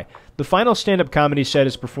 here's why. The final stand-up comedy set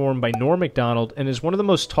is performed by Norm Macdonald and is one of the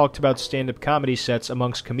most talked about stand-up comedy sets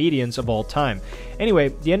amongst comedians of all time. Anyway,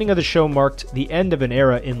 the ending of the show marked the end of an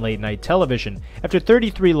era in late-night television. After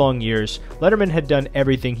 33 long years, Letterman had done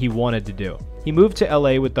everything he wanted to do. He moved to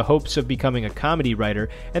LA with the hopes of becoming a comedy writer,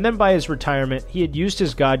 and then by his retirement, he had used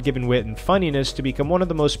his God-given wit and funniness to become one of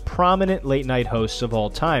the most prominent late-night hosts of all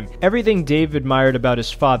time. Everything Dave admired about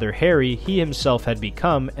his father, Harry, he himself had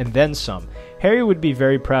become, and then some. Harry would be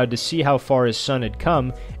very proud to see how far his son had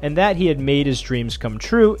come, and that he had made his dreams come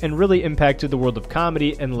true and really impacted the world of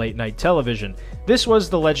comedy and late-night television. This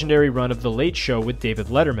was the legendary run of The Late Show with David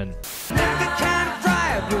Letterman.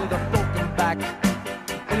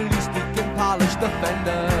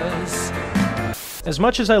 As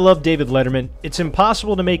much as I love David Letterman, it's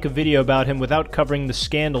impossible to make a video about him without covering the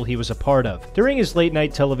scandal he was a part of. During his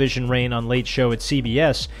late-night television reign on Late Show at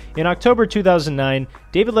CBS, in October 2009,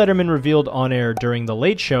 David Letterman revealed on-air during The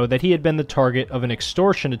Late Show that he had been the target of an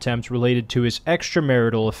extortion attempt related to his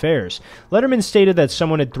extramarital affairs. Letterman stated that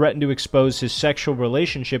someone had threatened to expose his sexual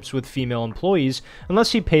relationships with female employees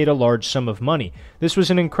unless he paid a large sum of money. This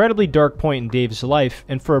was an incredibly dark point in Dave's life,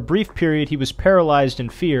 and for a brief period he was paralyzed in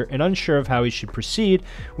fear and unsure of how he should proceed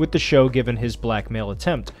with the show given his blackmail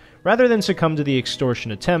attempt. Rather than succumb to the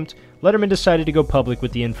extortion attempt, Letterman decided to go public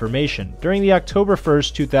with the information. During the October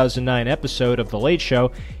 1st, 2009 episode of The Late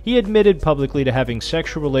Show, he admitted publicly to having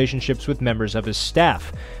sexual relationships with members of his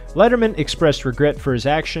staff. Letterman expressed regret for his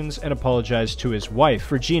actions and apologized to his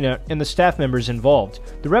wife, Regina, and the staff members involved.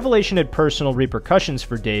 The revelation had personal repercussions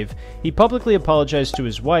for Dave. He publicly apologized to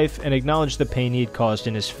his wife and acknowledged the pain he had caused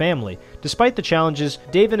in his family. Despite the challenges,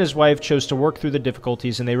 Dave and his wife chose to work through the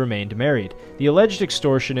difficulties and they remained married. The alleged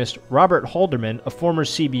extortionist, Robert Halderman, a former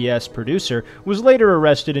CBS producer, was later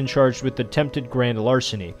arrested and charged with attempted grand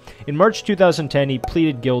larceny. In March 2010, he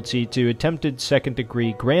pleaded guilty to attempted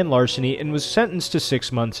second-degree grand larceny and was sentenced to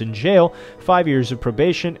 6 months in jail, 5 years of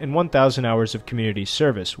probation, and 1,000 hours of community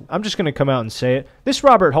service. I'm just going to come out and say it. This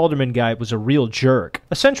Robert Halderman guy was a real jerk.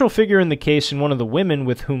 A central figure in the case and one of the women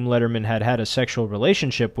with whom Letterman had had a sexual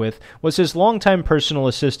relationship with was his longtime personal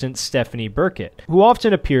assistant Stephanie Burkett, who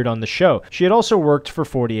often appeared on the show. She had also worked for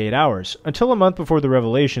 48 Hours. Until a month before the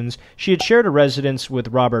revelations, she had shared a residence with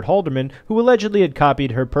Robert Halderman, who allegedly had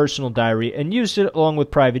copied her personal diary and used it along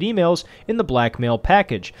with private emails in the blackmail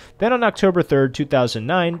package. Then on October 3rd,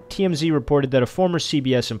 2009, TMZ reported that a former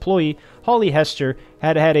CBS employee, Holly Hester,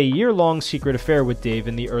 had had a year-long secret affair with Dave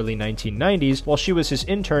in the early 1990s while she was his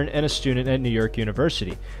intern and a student at New York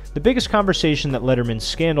University. The biggest conversation that Letterman's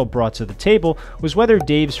scandal brought to the table was whether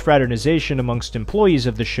Dave's fraternization amongst employees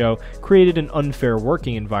of the show created an unfair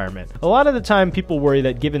working environment. A lot of the time, people worry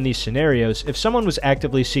that given these scenarios, if someone was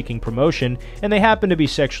actively seeking promotion and they happened to be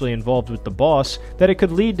sexually involved with the boss, that it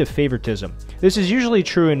could lead to favoritism. This is usually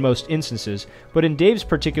true in most instances, but in Dave's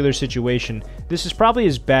particular situation, this is probably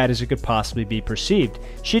as bad as it could possibly be perceived.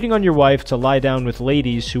 Cheating on your wife to lie down with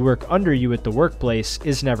ladies who work under you at the workplace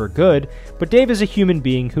is never good, but Dave is a human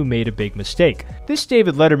being who made a big mistake. This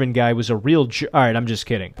David Letterman guy was a real Alright, I'm just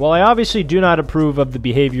kidding. While I obviously do not approve of the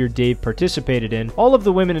behavior Dave participated in, all of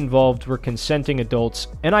the women involved were consenting adults,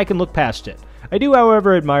 and I can look past it. I do,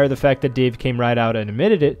 however, admire the fact that Dave came right out and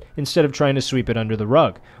admitted it, instead of trying to sweep it under the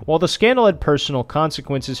rug. While the scandal had personal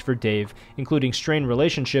consequences for Dave, including strained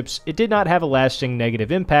relationships, it did not have a lasting negative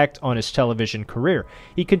impact on his television career.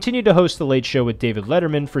 He continued to host The Late Show with David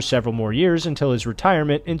Letterman for several more years until his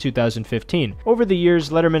retirement in 2015. Over the years,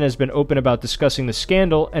 Letterman has been open about discussing the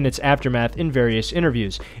scandal and its aftermath in various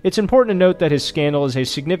interviews. It's important to note that his scandal is a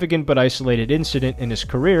significant but isolated incident in his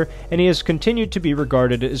career, and he has continued to be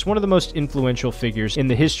regarded as one of the most influential figures in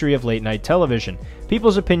the history of late-night television.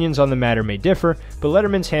 People's opinions on the matter may differ, but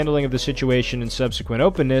Letterman's handling of the situation and subsequent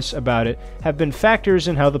openness about it have been factors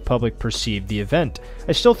in how the public perceived the event.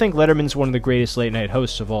 I still think Letterman's one of the greatest late-night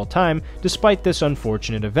hosts of all time, despite this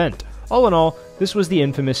unfortunate event. All in all, this was the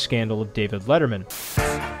infamous scandal of David Letterman.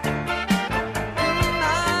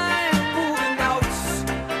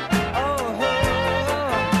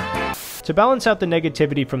 To balance out the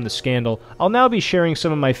negativity from the scandal, I'll now be sharing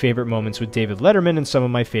some of my favorite moments with David Letterman and some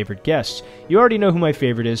of my favorite guests. You already know who my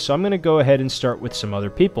favorite is, so I'm going to go ahead and start with some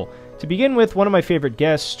other people. To begin with, one of my favorite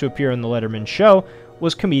guests to appear on The Letterman Show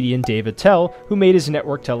was comedian Dave Attell, who made his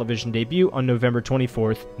network television debut on November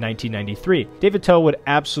 24th, 1993. Dave Attell would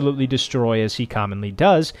absolutely destroy, as he commonly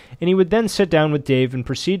does, and he would then sit down with Dave and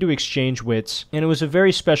proceed to exchange wits, and it was a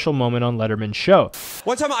very special moment on Letterman's show.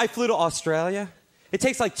 One time I flew to Australia. It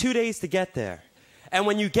takes like 2 days to get there. And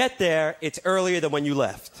when you get there, it's earlier than when you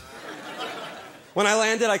left. When I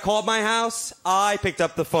landed, I called my house. I picked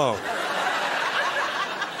up the phone.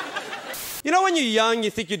 You know when you're young, you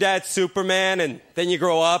think your dad's Superman, and then you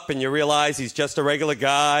grow up and you realize he's just a regular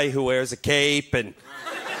guy who wears a cape and...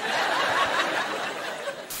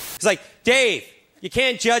 It's like, Dave, you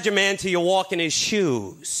can't judge a man till you walk in his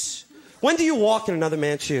shoes. When do you walk in another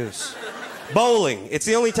man's shoes? Bowling. It's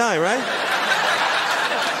the only time, right?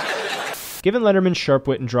 Given Letterman's sharp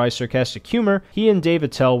wit and dry, sarcastic humor, he and Dave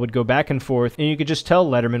Attell would go back and forth, and you could just tell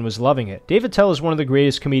Letterman was loving it. Dave Attell is one of the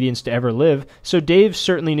greatest comedians to ever live, so Dave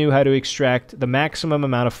certainly knew how to extract the maximum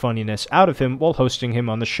amount of funniness out of him while hosting him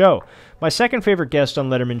on the show. My second favorite guest on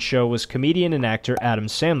Letterman's show was comedian and actor Adam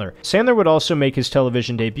Sandler. Sandler would also make his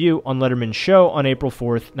television debut on Letterman's show on April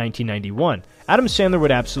 4th, 1991. Adam Sandler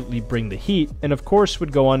would absolutely bring the heat, and of course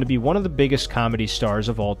would go on to be one of the biggest comedy stars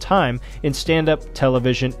of all time in stand-up,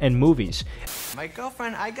 television, and movies. My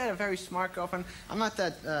girlfriend, I got a very smart girlfriend. I'm not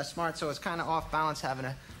that smart, so it's kind of off balance having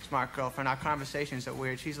a smart girlfriend. Our conversations are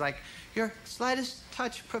weird. She's like, your slightest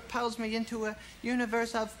touch propels me into a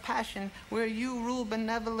universe of passion where you rule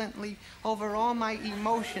benevolently over all my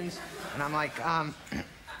emotions. And I'm like,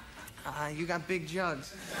 you got big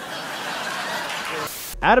jugs.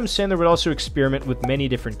 Adam Sandler would also experiment with many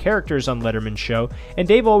different characters on Letterman's show, and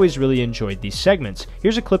Dave always really enjoyed these segments.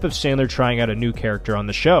 Here's a clip of Sandler trying out a new character on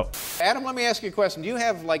the show. Adam, let me ask you a question. Do you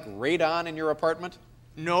have, like, radon in your apartment?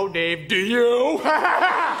 No, Dave, do you? All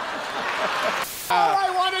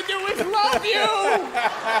I want to do is love you!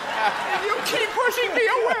 And you keep pushing me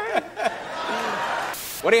away!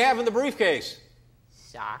 What do you have in the briefcase?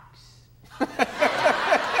 Socks.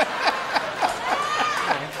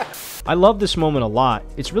 I love this moment a lot.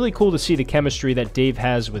 It's really cool to see the chemistry that Dave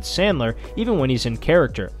has with Sandler, even when he's in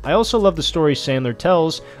character. I also love the story Sandler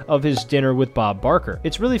tells of his dinner with Bob Barker.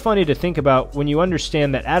 It's really funny to think about when you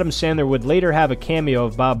understand that Adam Sandler would later have a cameo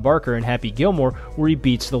of Bob Barker in Happy Gilmore where he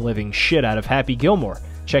beats the living shit out of Happy Gilmore.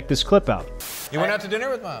 Check this clip out. You went out to dinner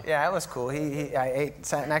with Bob? Yeah, it was cool. I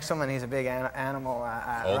sat next to him, and he's a big animal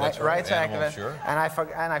that's rights animal, activist. sure. And I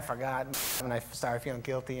forgot, and I started feeling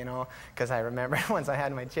guilty, you know, because I remember once I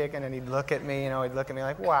had my chicken, and he'd look at me, you know, he'd look at me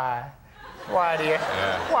like, why? Why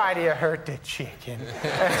do you hurt the chicken?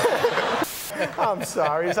 I'm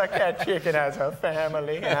sorry. He's like, that chicken has a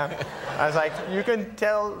family. And I was like, you can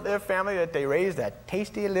tell their family that they raised that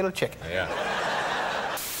tasty little chicken. Yeah.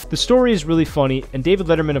 The story is really funny, and David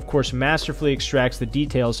Letterman, of course, masterfully extracts the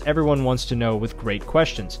details everyone wants to know with great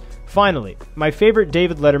questions. Finally, my favorite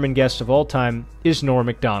David Letterman guest of all time is Norm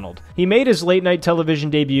Macdonald. He made his late-night television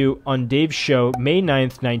debut on Dave's show May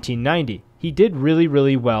 9th, 1990. He did really,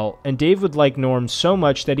 really well, and Dave would like Norm so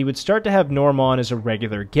much that he would start to have Norm on as a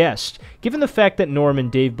regular guest. Given the fact that Norm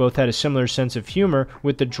and Dave both had a similar sense of humor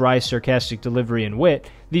with the dry, sarcastic delivery and wit,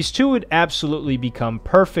 these two would absolutely become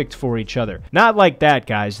perfect for each other. Not like that,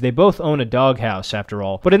 guys. They both own a doghouse, after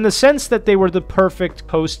all, but in the sense that they were the perfect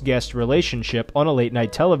host-guest relationship on a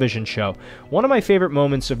late-night television show. One of my favorite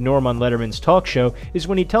moments of Norm on Letterman's talk show is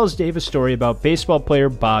when he tells Dave a story about baseball player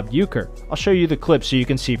Bob Uecker. I'll show you the clip so you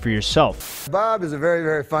can see for yourself. Bob is a very,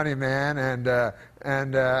 very funny man, and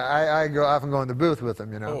I often go in the booth with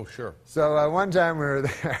him, you know. Oh, sure. So one time we were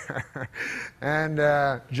there,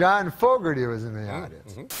 and John Fogerty was in the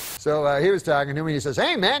audience. So he was talking to me, and he says,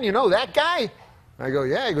 hey, man, you know that guy? I go,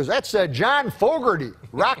 yeah. He goes, that's John Fogerty,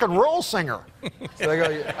 rock and roll singer. So I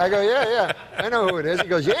go, yeah, I know who it is. He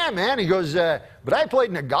goes, yeah, man. He goes, but I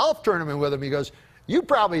played in a golf tournament with him. He goes, you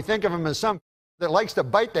probably think of him as some that likes to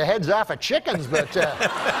bite the heads off of chickens, but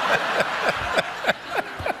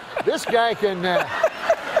this guy can...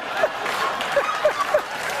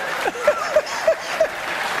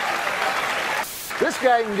 this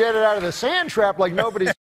guy can get it out of the sand trap like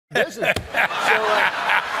nobody's business.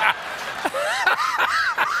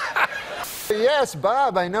 So, yes,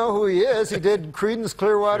 Bob, I know who he is. He did Creedence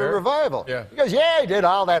Clearwater Revival. Yeah. He goes, yeah, he did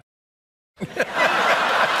all that.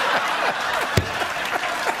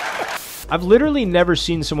 I've literally never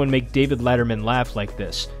seen someone make David Letterman laugh like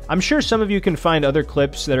this. I'm sure some of you can find other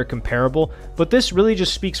clips that are comparable, but this really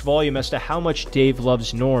just speaks volume as to how much Dave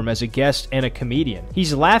loves Norm as a guest and a comedian.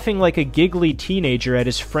 He's laughing like a giggly teenager at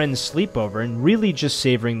his friend's sleepover and really just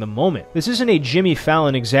savoring the moment. This isn't a Jimmy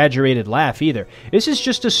Fallon exaggerated laugh either. This is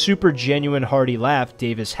just a super genuine hearty laugh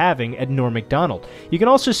Dave is having at Norm Macdonald. You can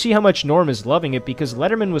also see how much Norm is loving it because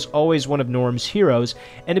Letterman was always one of Norm's heroes,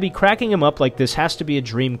 and to be cracking him up like this has to be a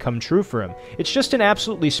dream come true for him. It's just an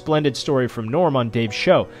absolutely splendid story from Norm on Dave's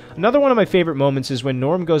show. Another one of my favorite moments is when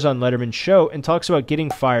Norm goes on Letterman's show and talks about getting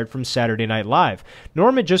fired from Saturday Night Live.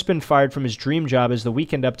 Norm had just been fired from his dream job as the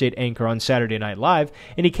Weekend Update anchor on Saturday Night Live,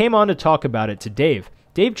 and he came on to talk about it to Dave.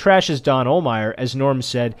 Dave trashes Don Ohlmeyer, as Norm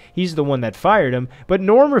said he's the one that fired him, but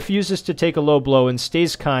Norm refuses to take a low blow and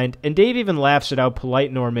stays kind, and Dave even laughs at how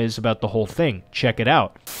polite Norm is about the whole thing. Check it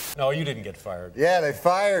out. No, you didn't get fired. Yeah, they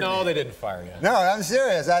fired me. No, they didn't fire you. No, I'm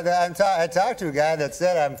serious. I talked to a guy that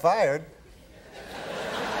said I'm fired.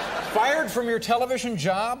 Fired from your television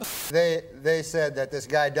job? They said that this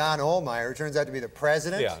guy, Don Ohlmeyer, turns out to be the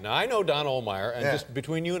president. Yeah, now I know Don Ohlmeyer, and just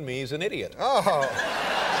between you and me, he's an idiot. Oh.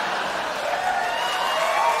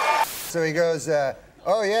 So he goes,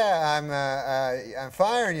 oh yeah, I'm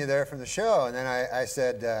firing you there from the show. And then I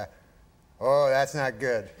said, oh, that's not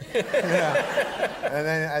good. You know? And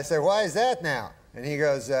then I said, why is that now? And he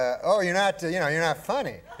goes, oh, you're not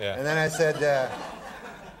funny. Yeah. And then I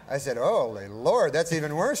said, oh, Lord, that's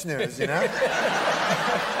even worse news, you know?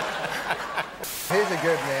 He's a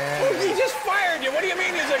good man. Well, he just fired you. What do you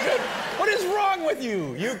mean he's a good... What is wrong with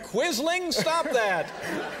you? You quisling? Stop that.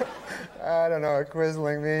 I don't know what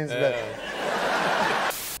quisling means, but...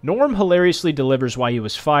 Norm hilariously delivers why he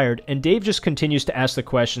was fired, and Dave just continues to ask the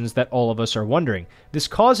questions that all of us are wondering. This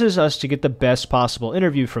causes us to get the best possible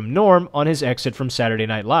interview from Norm on his exit from Saturday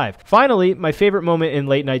Night Live. Finally, my favorite moment in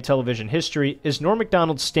late-night television history is Norm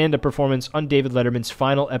Macdonald's stand-up performance on David Letterman's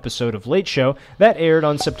final episode of Late Show that aired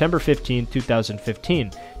on September 15,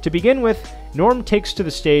 2015. To begin with, Norm takes to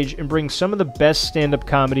the stage and brings some of the best stand-up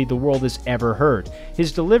comedy the world has ever heard.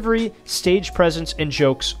 His delivery, stage presence, and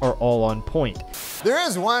jokes are all on point. There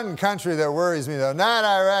is one country that worries me, though. Not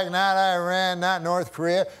Iraq, not Iran, not North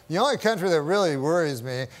Korea. The only country that really worries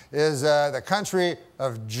me is the country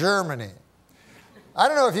of Germany. I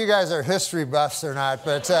don't know if you guys are history buffs or not,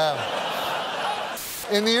 but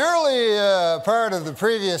In the early part of the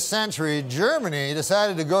previous century, Germany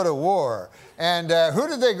decided to go to war. And who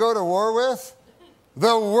did they go to war with?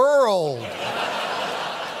 The world.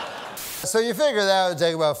 So you figure that would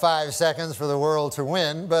take about 5 seconds for the world to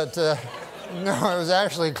win, but no, it was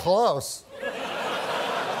actually close.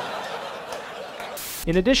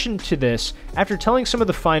 In addition to this, after telling some of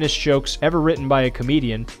the finest jokes ever written by a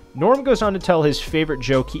comedian, Norm goes on to tell his favorite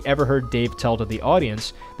joke he ever heard Dave tell to the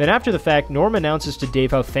audience. Then after the fact, Norm announces to Dave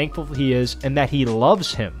how thankful he is and that he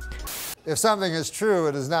loves him. If something is true,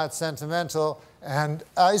 it is not sentimental, and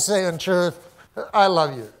I say in truth, I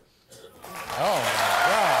love you. Oh my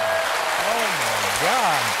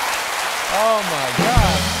God. Oh my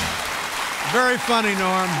God. Very funny,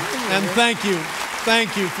 Norm. And thank you.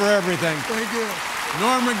 Thank you for everything. Thank you.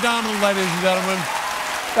 Norm Macdonald, ladies and gentlemen.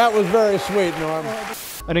 That was very sweet, Norm.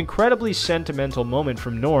 An incredibly sentimental moment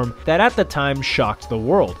from Norm that at the time shocked the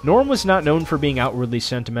world. Norm was not known for being outwardly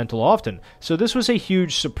sentimental often, so this was a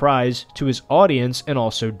huge surprise to his audience and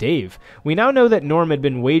also Dave. We now know that Norm had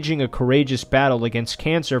been waging a courageous battle against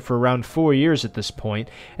cancer for around 4 years at this point,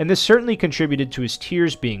 and this certainly contributed to his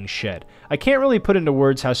tears being shed. I can't really put into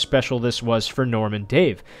words how special this was for Norm and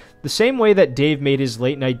Dave. The same way that Dave made his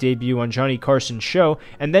late-night debut on Johnny Carson's show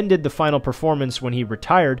and then did the final performance when he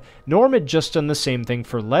retired, Norm had just done the same thing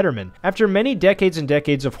for Letterman. After many decades and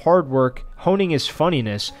decades of hard work, honing his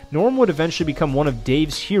funniness, Norm would eventually become one of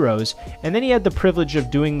Dave's heroes, and then he had the privilege of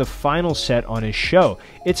doing the final set on his show.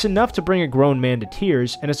 It's enough to bring a grown man to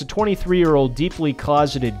tears, and as a 23-year-old deeply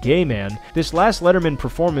closeted gay man, this last Letterman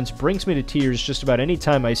performance brings me to tears just about any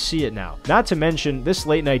time I see it now. Not to mention, this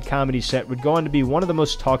late-night comedy set would go on to be one of the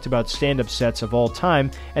most talked about stand-up sets of all time,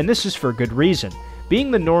 and this is for good reason. Being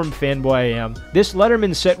the Norm fanboy I am, this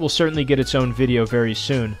Letterman set will certainly get its own video very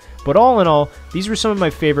soon, but all in all, these were some of my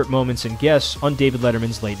favorite moments and guests on David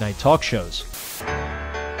Letterman's late-night talk shows.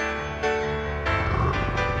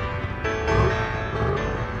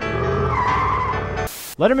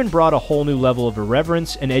 Letterman brought a whole new level of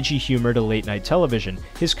irreverence and edgy humor to late-night television.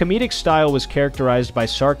 His comedic style was characterized by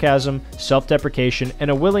sarcasm, self-deprecation,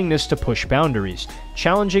 and a willingness to push boundaries,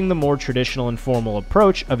 challenging the more traditional and formal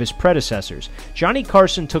approach of his predecessors. Johnny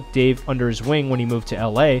Carson took Dave under his wing when he moved to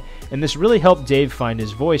LA, and this really helped Dave find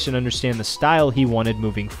his voice and understand the style he wanted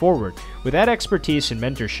moving forward. With that expertise and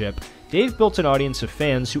mentorship, Dave built an audience of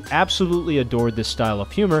fans who absolutely adored this style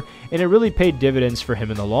of humor, and it really paid dividends for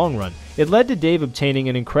him in the long run. It led to Dave obtaining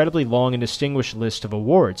an incredibly long and distinguished list of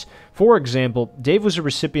awards. For example, Dave was a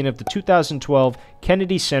recipient of the 2012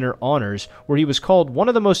 Kennedy Center Honors, where he was called one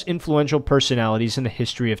of the most influential personalities in the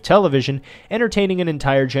history of television, entertaining an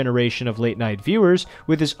entire generation of late-night viewers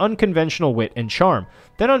with his unconventional wit and charm.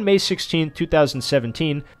 Then on May 16,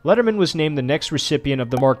 2017, Letterman was named the next recipient of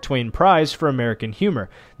the Mark Twain Prize for American Humor,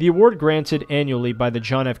 the award granted annually by the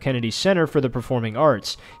John F. Kennedy Center for the Performing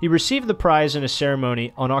Arts. He received the prize in a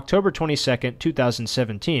ceremony on October 22,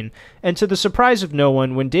 2017, and to the surprise of no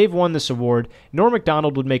one, when Dave won this award, Norm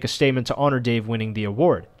Macdonald would make a statement to honor Dave winning the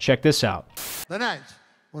award. Check this out. The night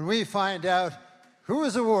when we find out who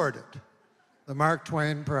is awarded the Mark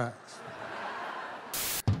Twain Prize.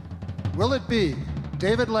 Will it be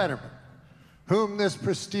David Letterman, whom this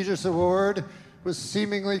prestigious award was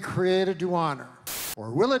seemingly created to honor? Or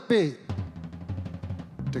will it be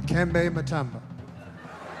Dikembe Mutombo?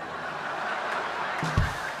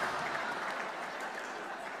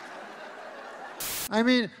 I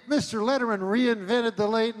mean, Mr. Letterman reinvented the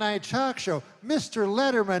late-night talk show. Mr.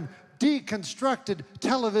 Letterman deconstructed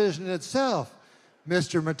television itself.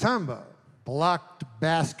 Mr. Mutombo blocked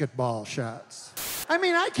basketball shots. I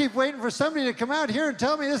mean, I keep waiting for somebody to come out here and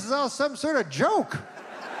tell me this is all some sort of joke.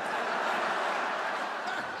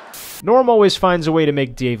 Norm always finds a way to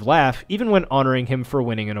make Dave laugh, even when honoring him for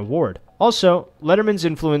winning an award. Also, Letterman's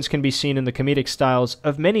influence can be seen in the comedic styles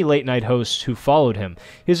of many late-night hosts who followed him.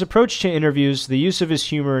 His approach to interviews, the use of his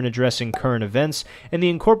humor in addressing current events, and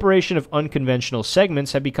the incorporation of unconventional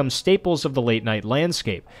segments have become staples of the late-night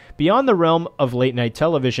landscape. Beyond the realm of late-night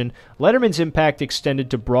television, Letterman's impact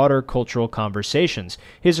extended to broader cultural conversations.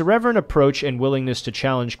 His irreverent approach and willingness to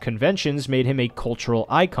challenge conventions made him a cultural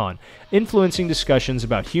icon, influencing discussions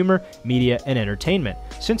about humor, media, and entertainment.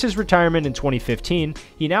 Since his retirement in 2015,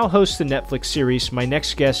 he now hosts the Netflix series My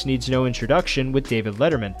Next Guest Needs No Introduction with David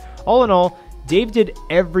Letterman. All in all, Dave did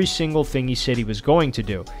every single thing he said he was going to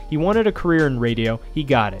do. He wanted a career in radio, he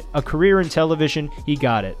got it. A career in television, he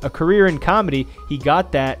got it. A career in comedy, he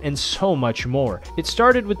got that, and so much more. It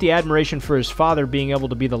started with the admiration for his father being able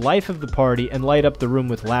to be the life of the party and light up the room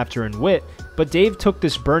with laughter and wit, But Dave took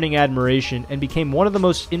this burning admiration and became one of the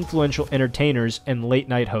most influential entertainers and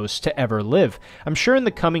late-night hosts to ever live. I'm sure in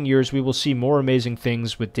the coming years we will see more amazing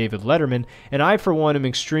things with David Letterman, and I for one am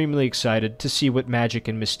extremely excited to see what magic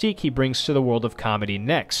and mystique he brings to the world of comedy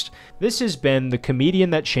next. This has been the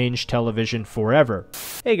comedian that changed television forever.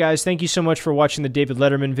 Hey guys, thank you so much for watching the David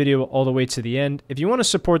Letterman video all the way to the end. If you want to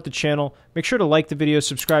support the channel, make sure to like the video,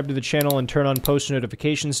 subscribe to the channel, and turn on post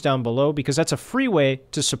notifications down below, because that's a free way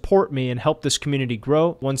to support me and help this community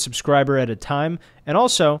grow, one subscriber at a time. And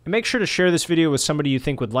also, make sure to share this video with somebody you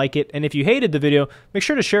think would like it, and if you hated the video, make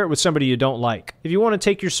sure to share it with somebody you don't like. If you want to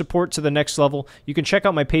take your support to the next level, you can check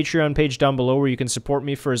out my Patreon page down below where you can support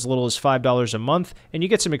me for as little as $5 a month, and you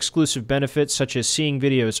get some exclusive benefits such as seeing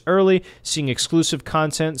videos early, seeing exclusive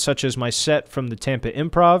content such as my set from the Tampa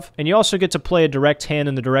Improv, and you also get to play a direct hand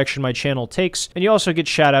in the direction my channel takes, and you also get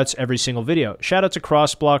shoutouts every single video. Shoutouts to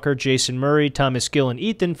Crossblocker, Jason Murray, Thomas Gill, and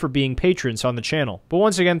Ethan for being patrons on the channel. But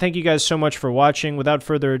once again, thank you guys so much for watching. Without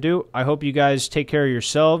further ado, I hope you guys take care of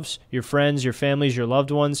yourselves, your friends, your families, your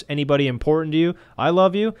loved ones, anybody important to you. I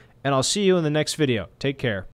love you, and I'll see you in the next video. Take care.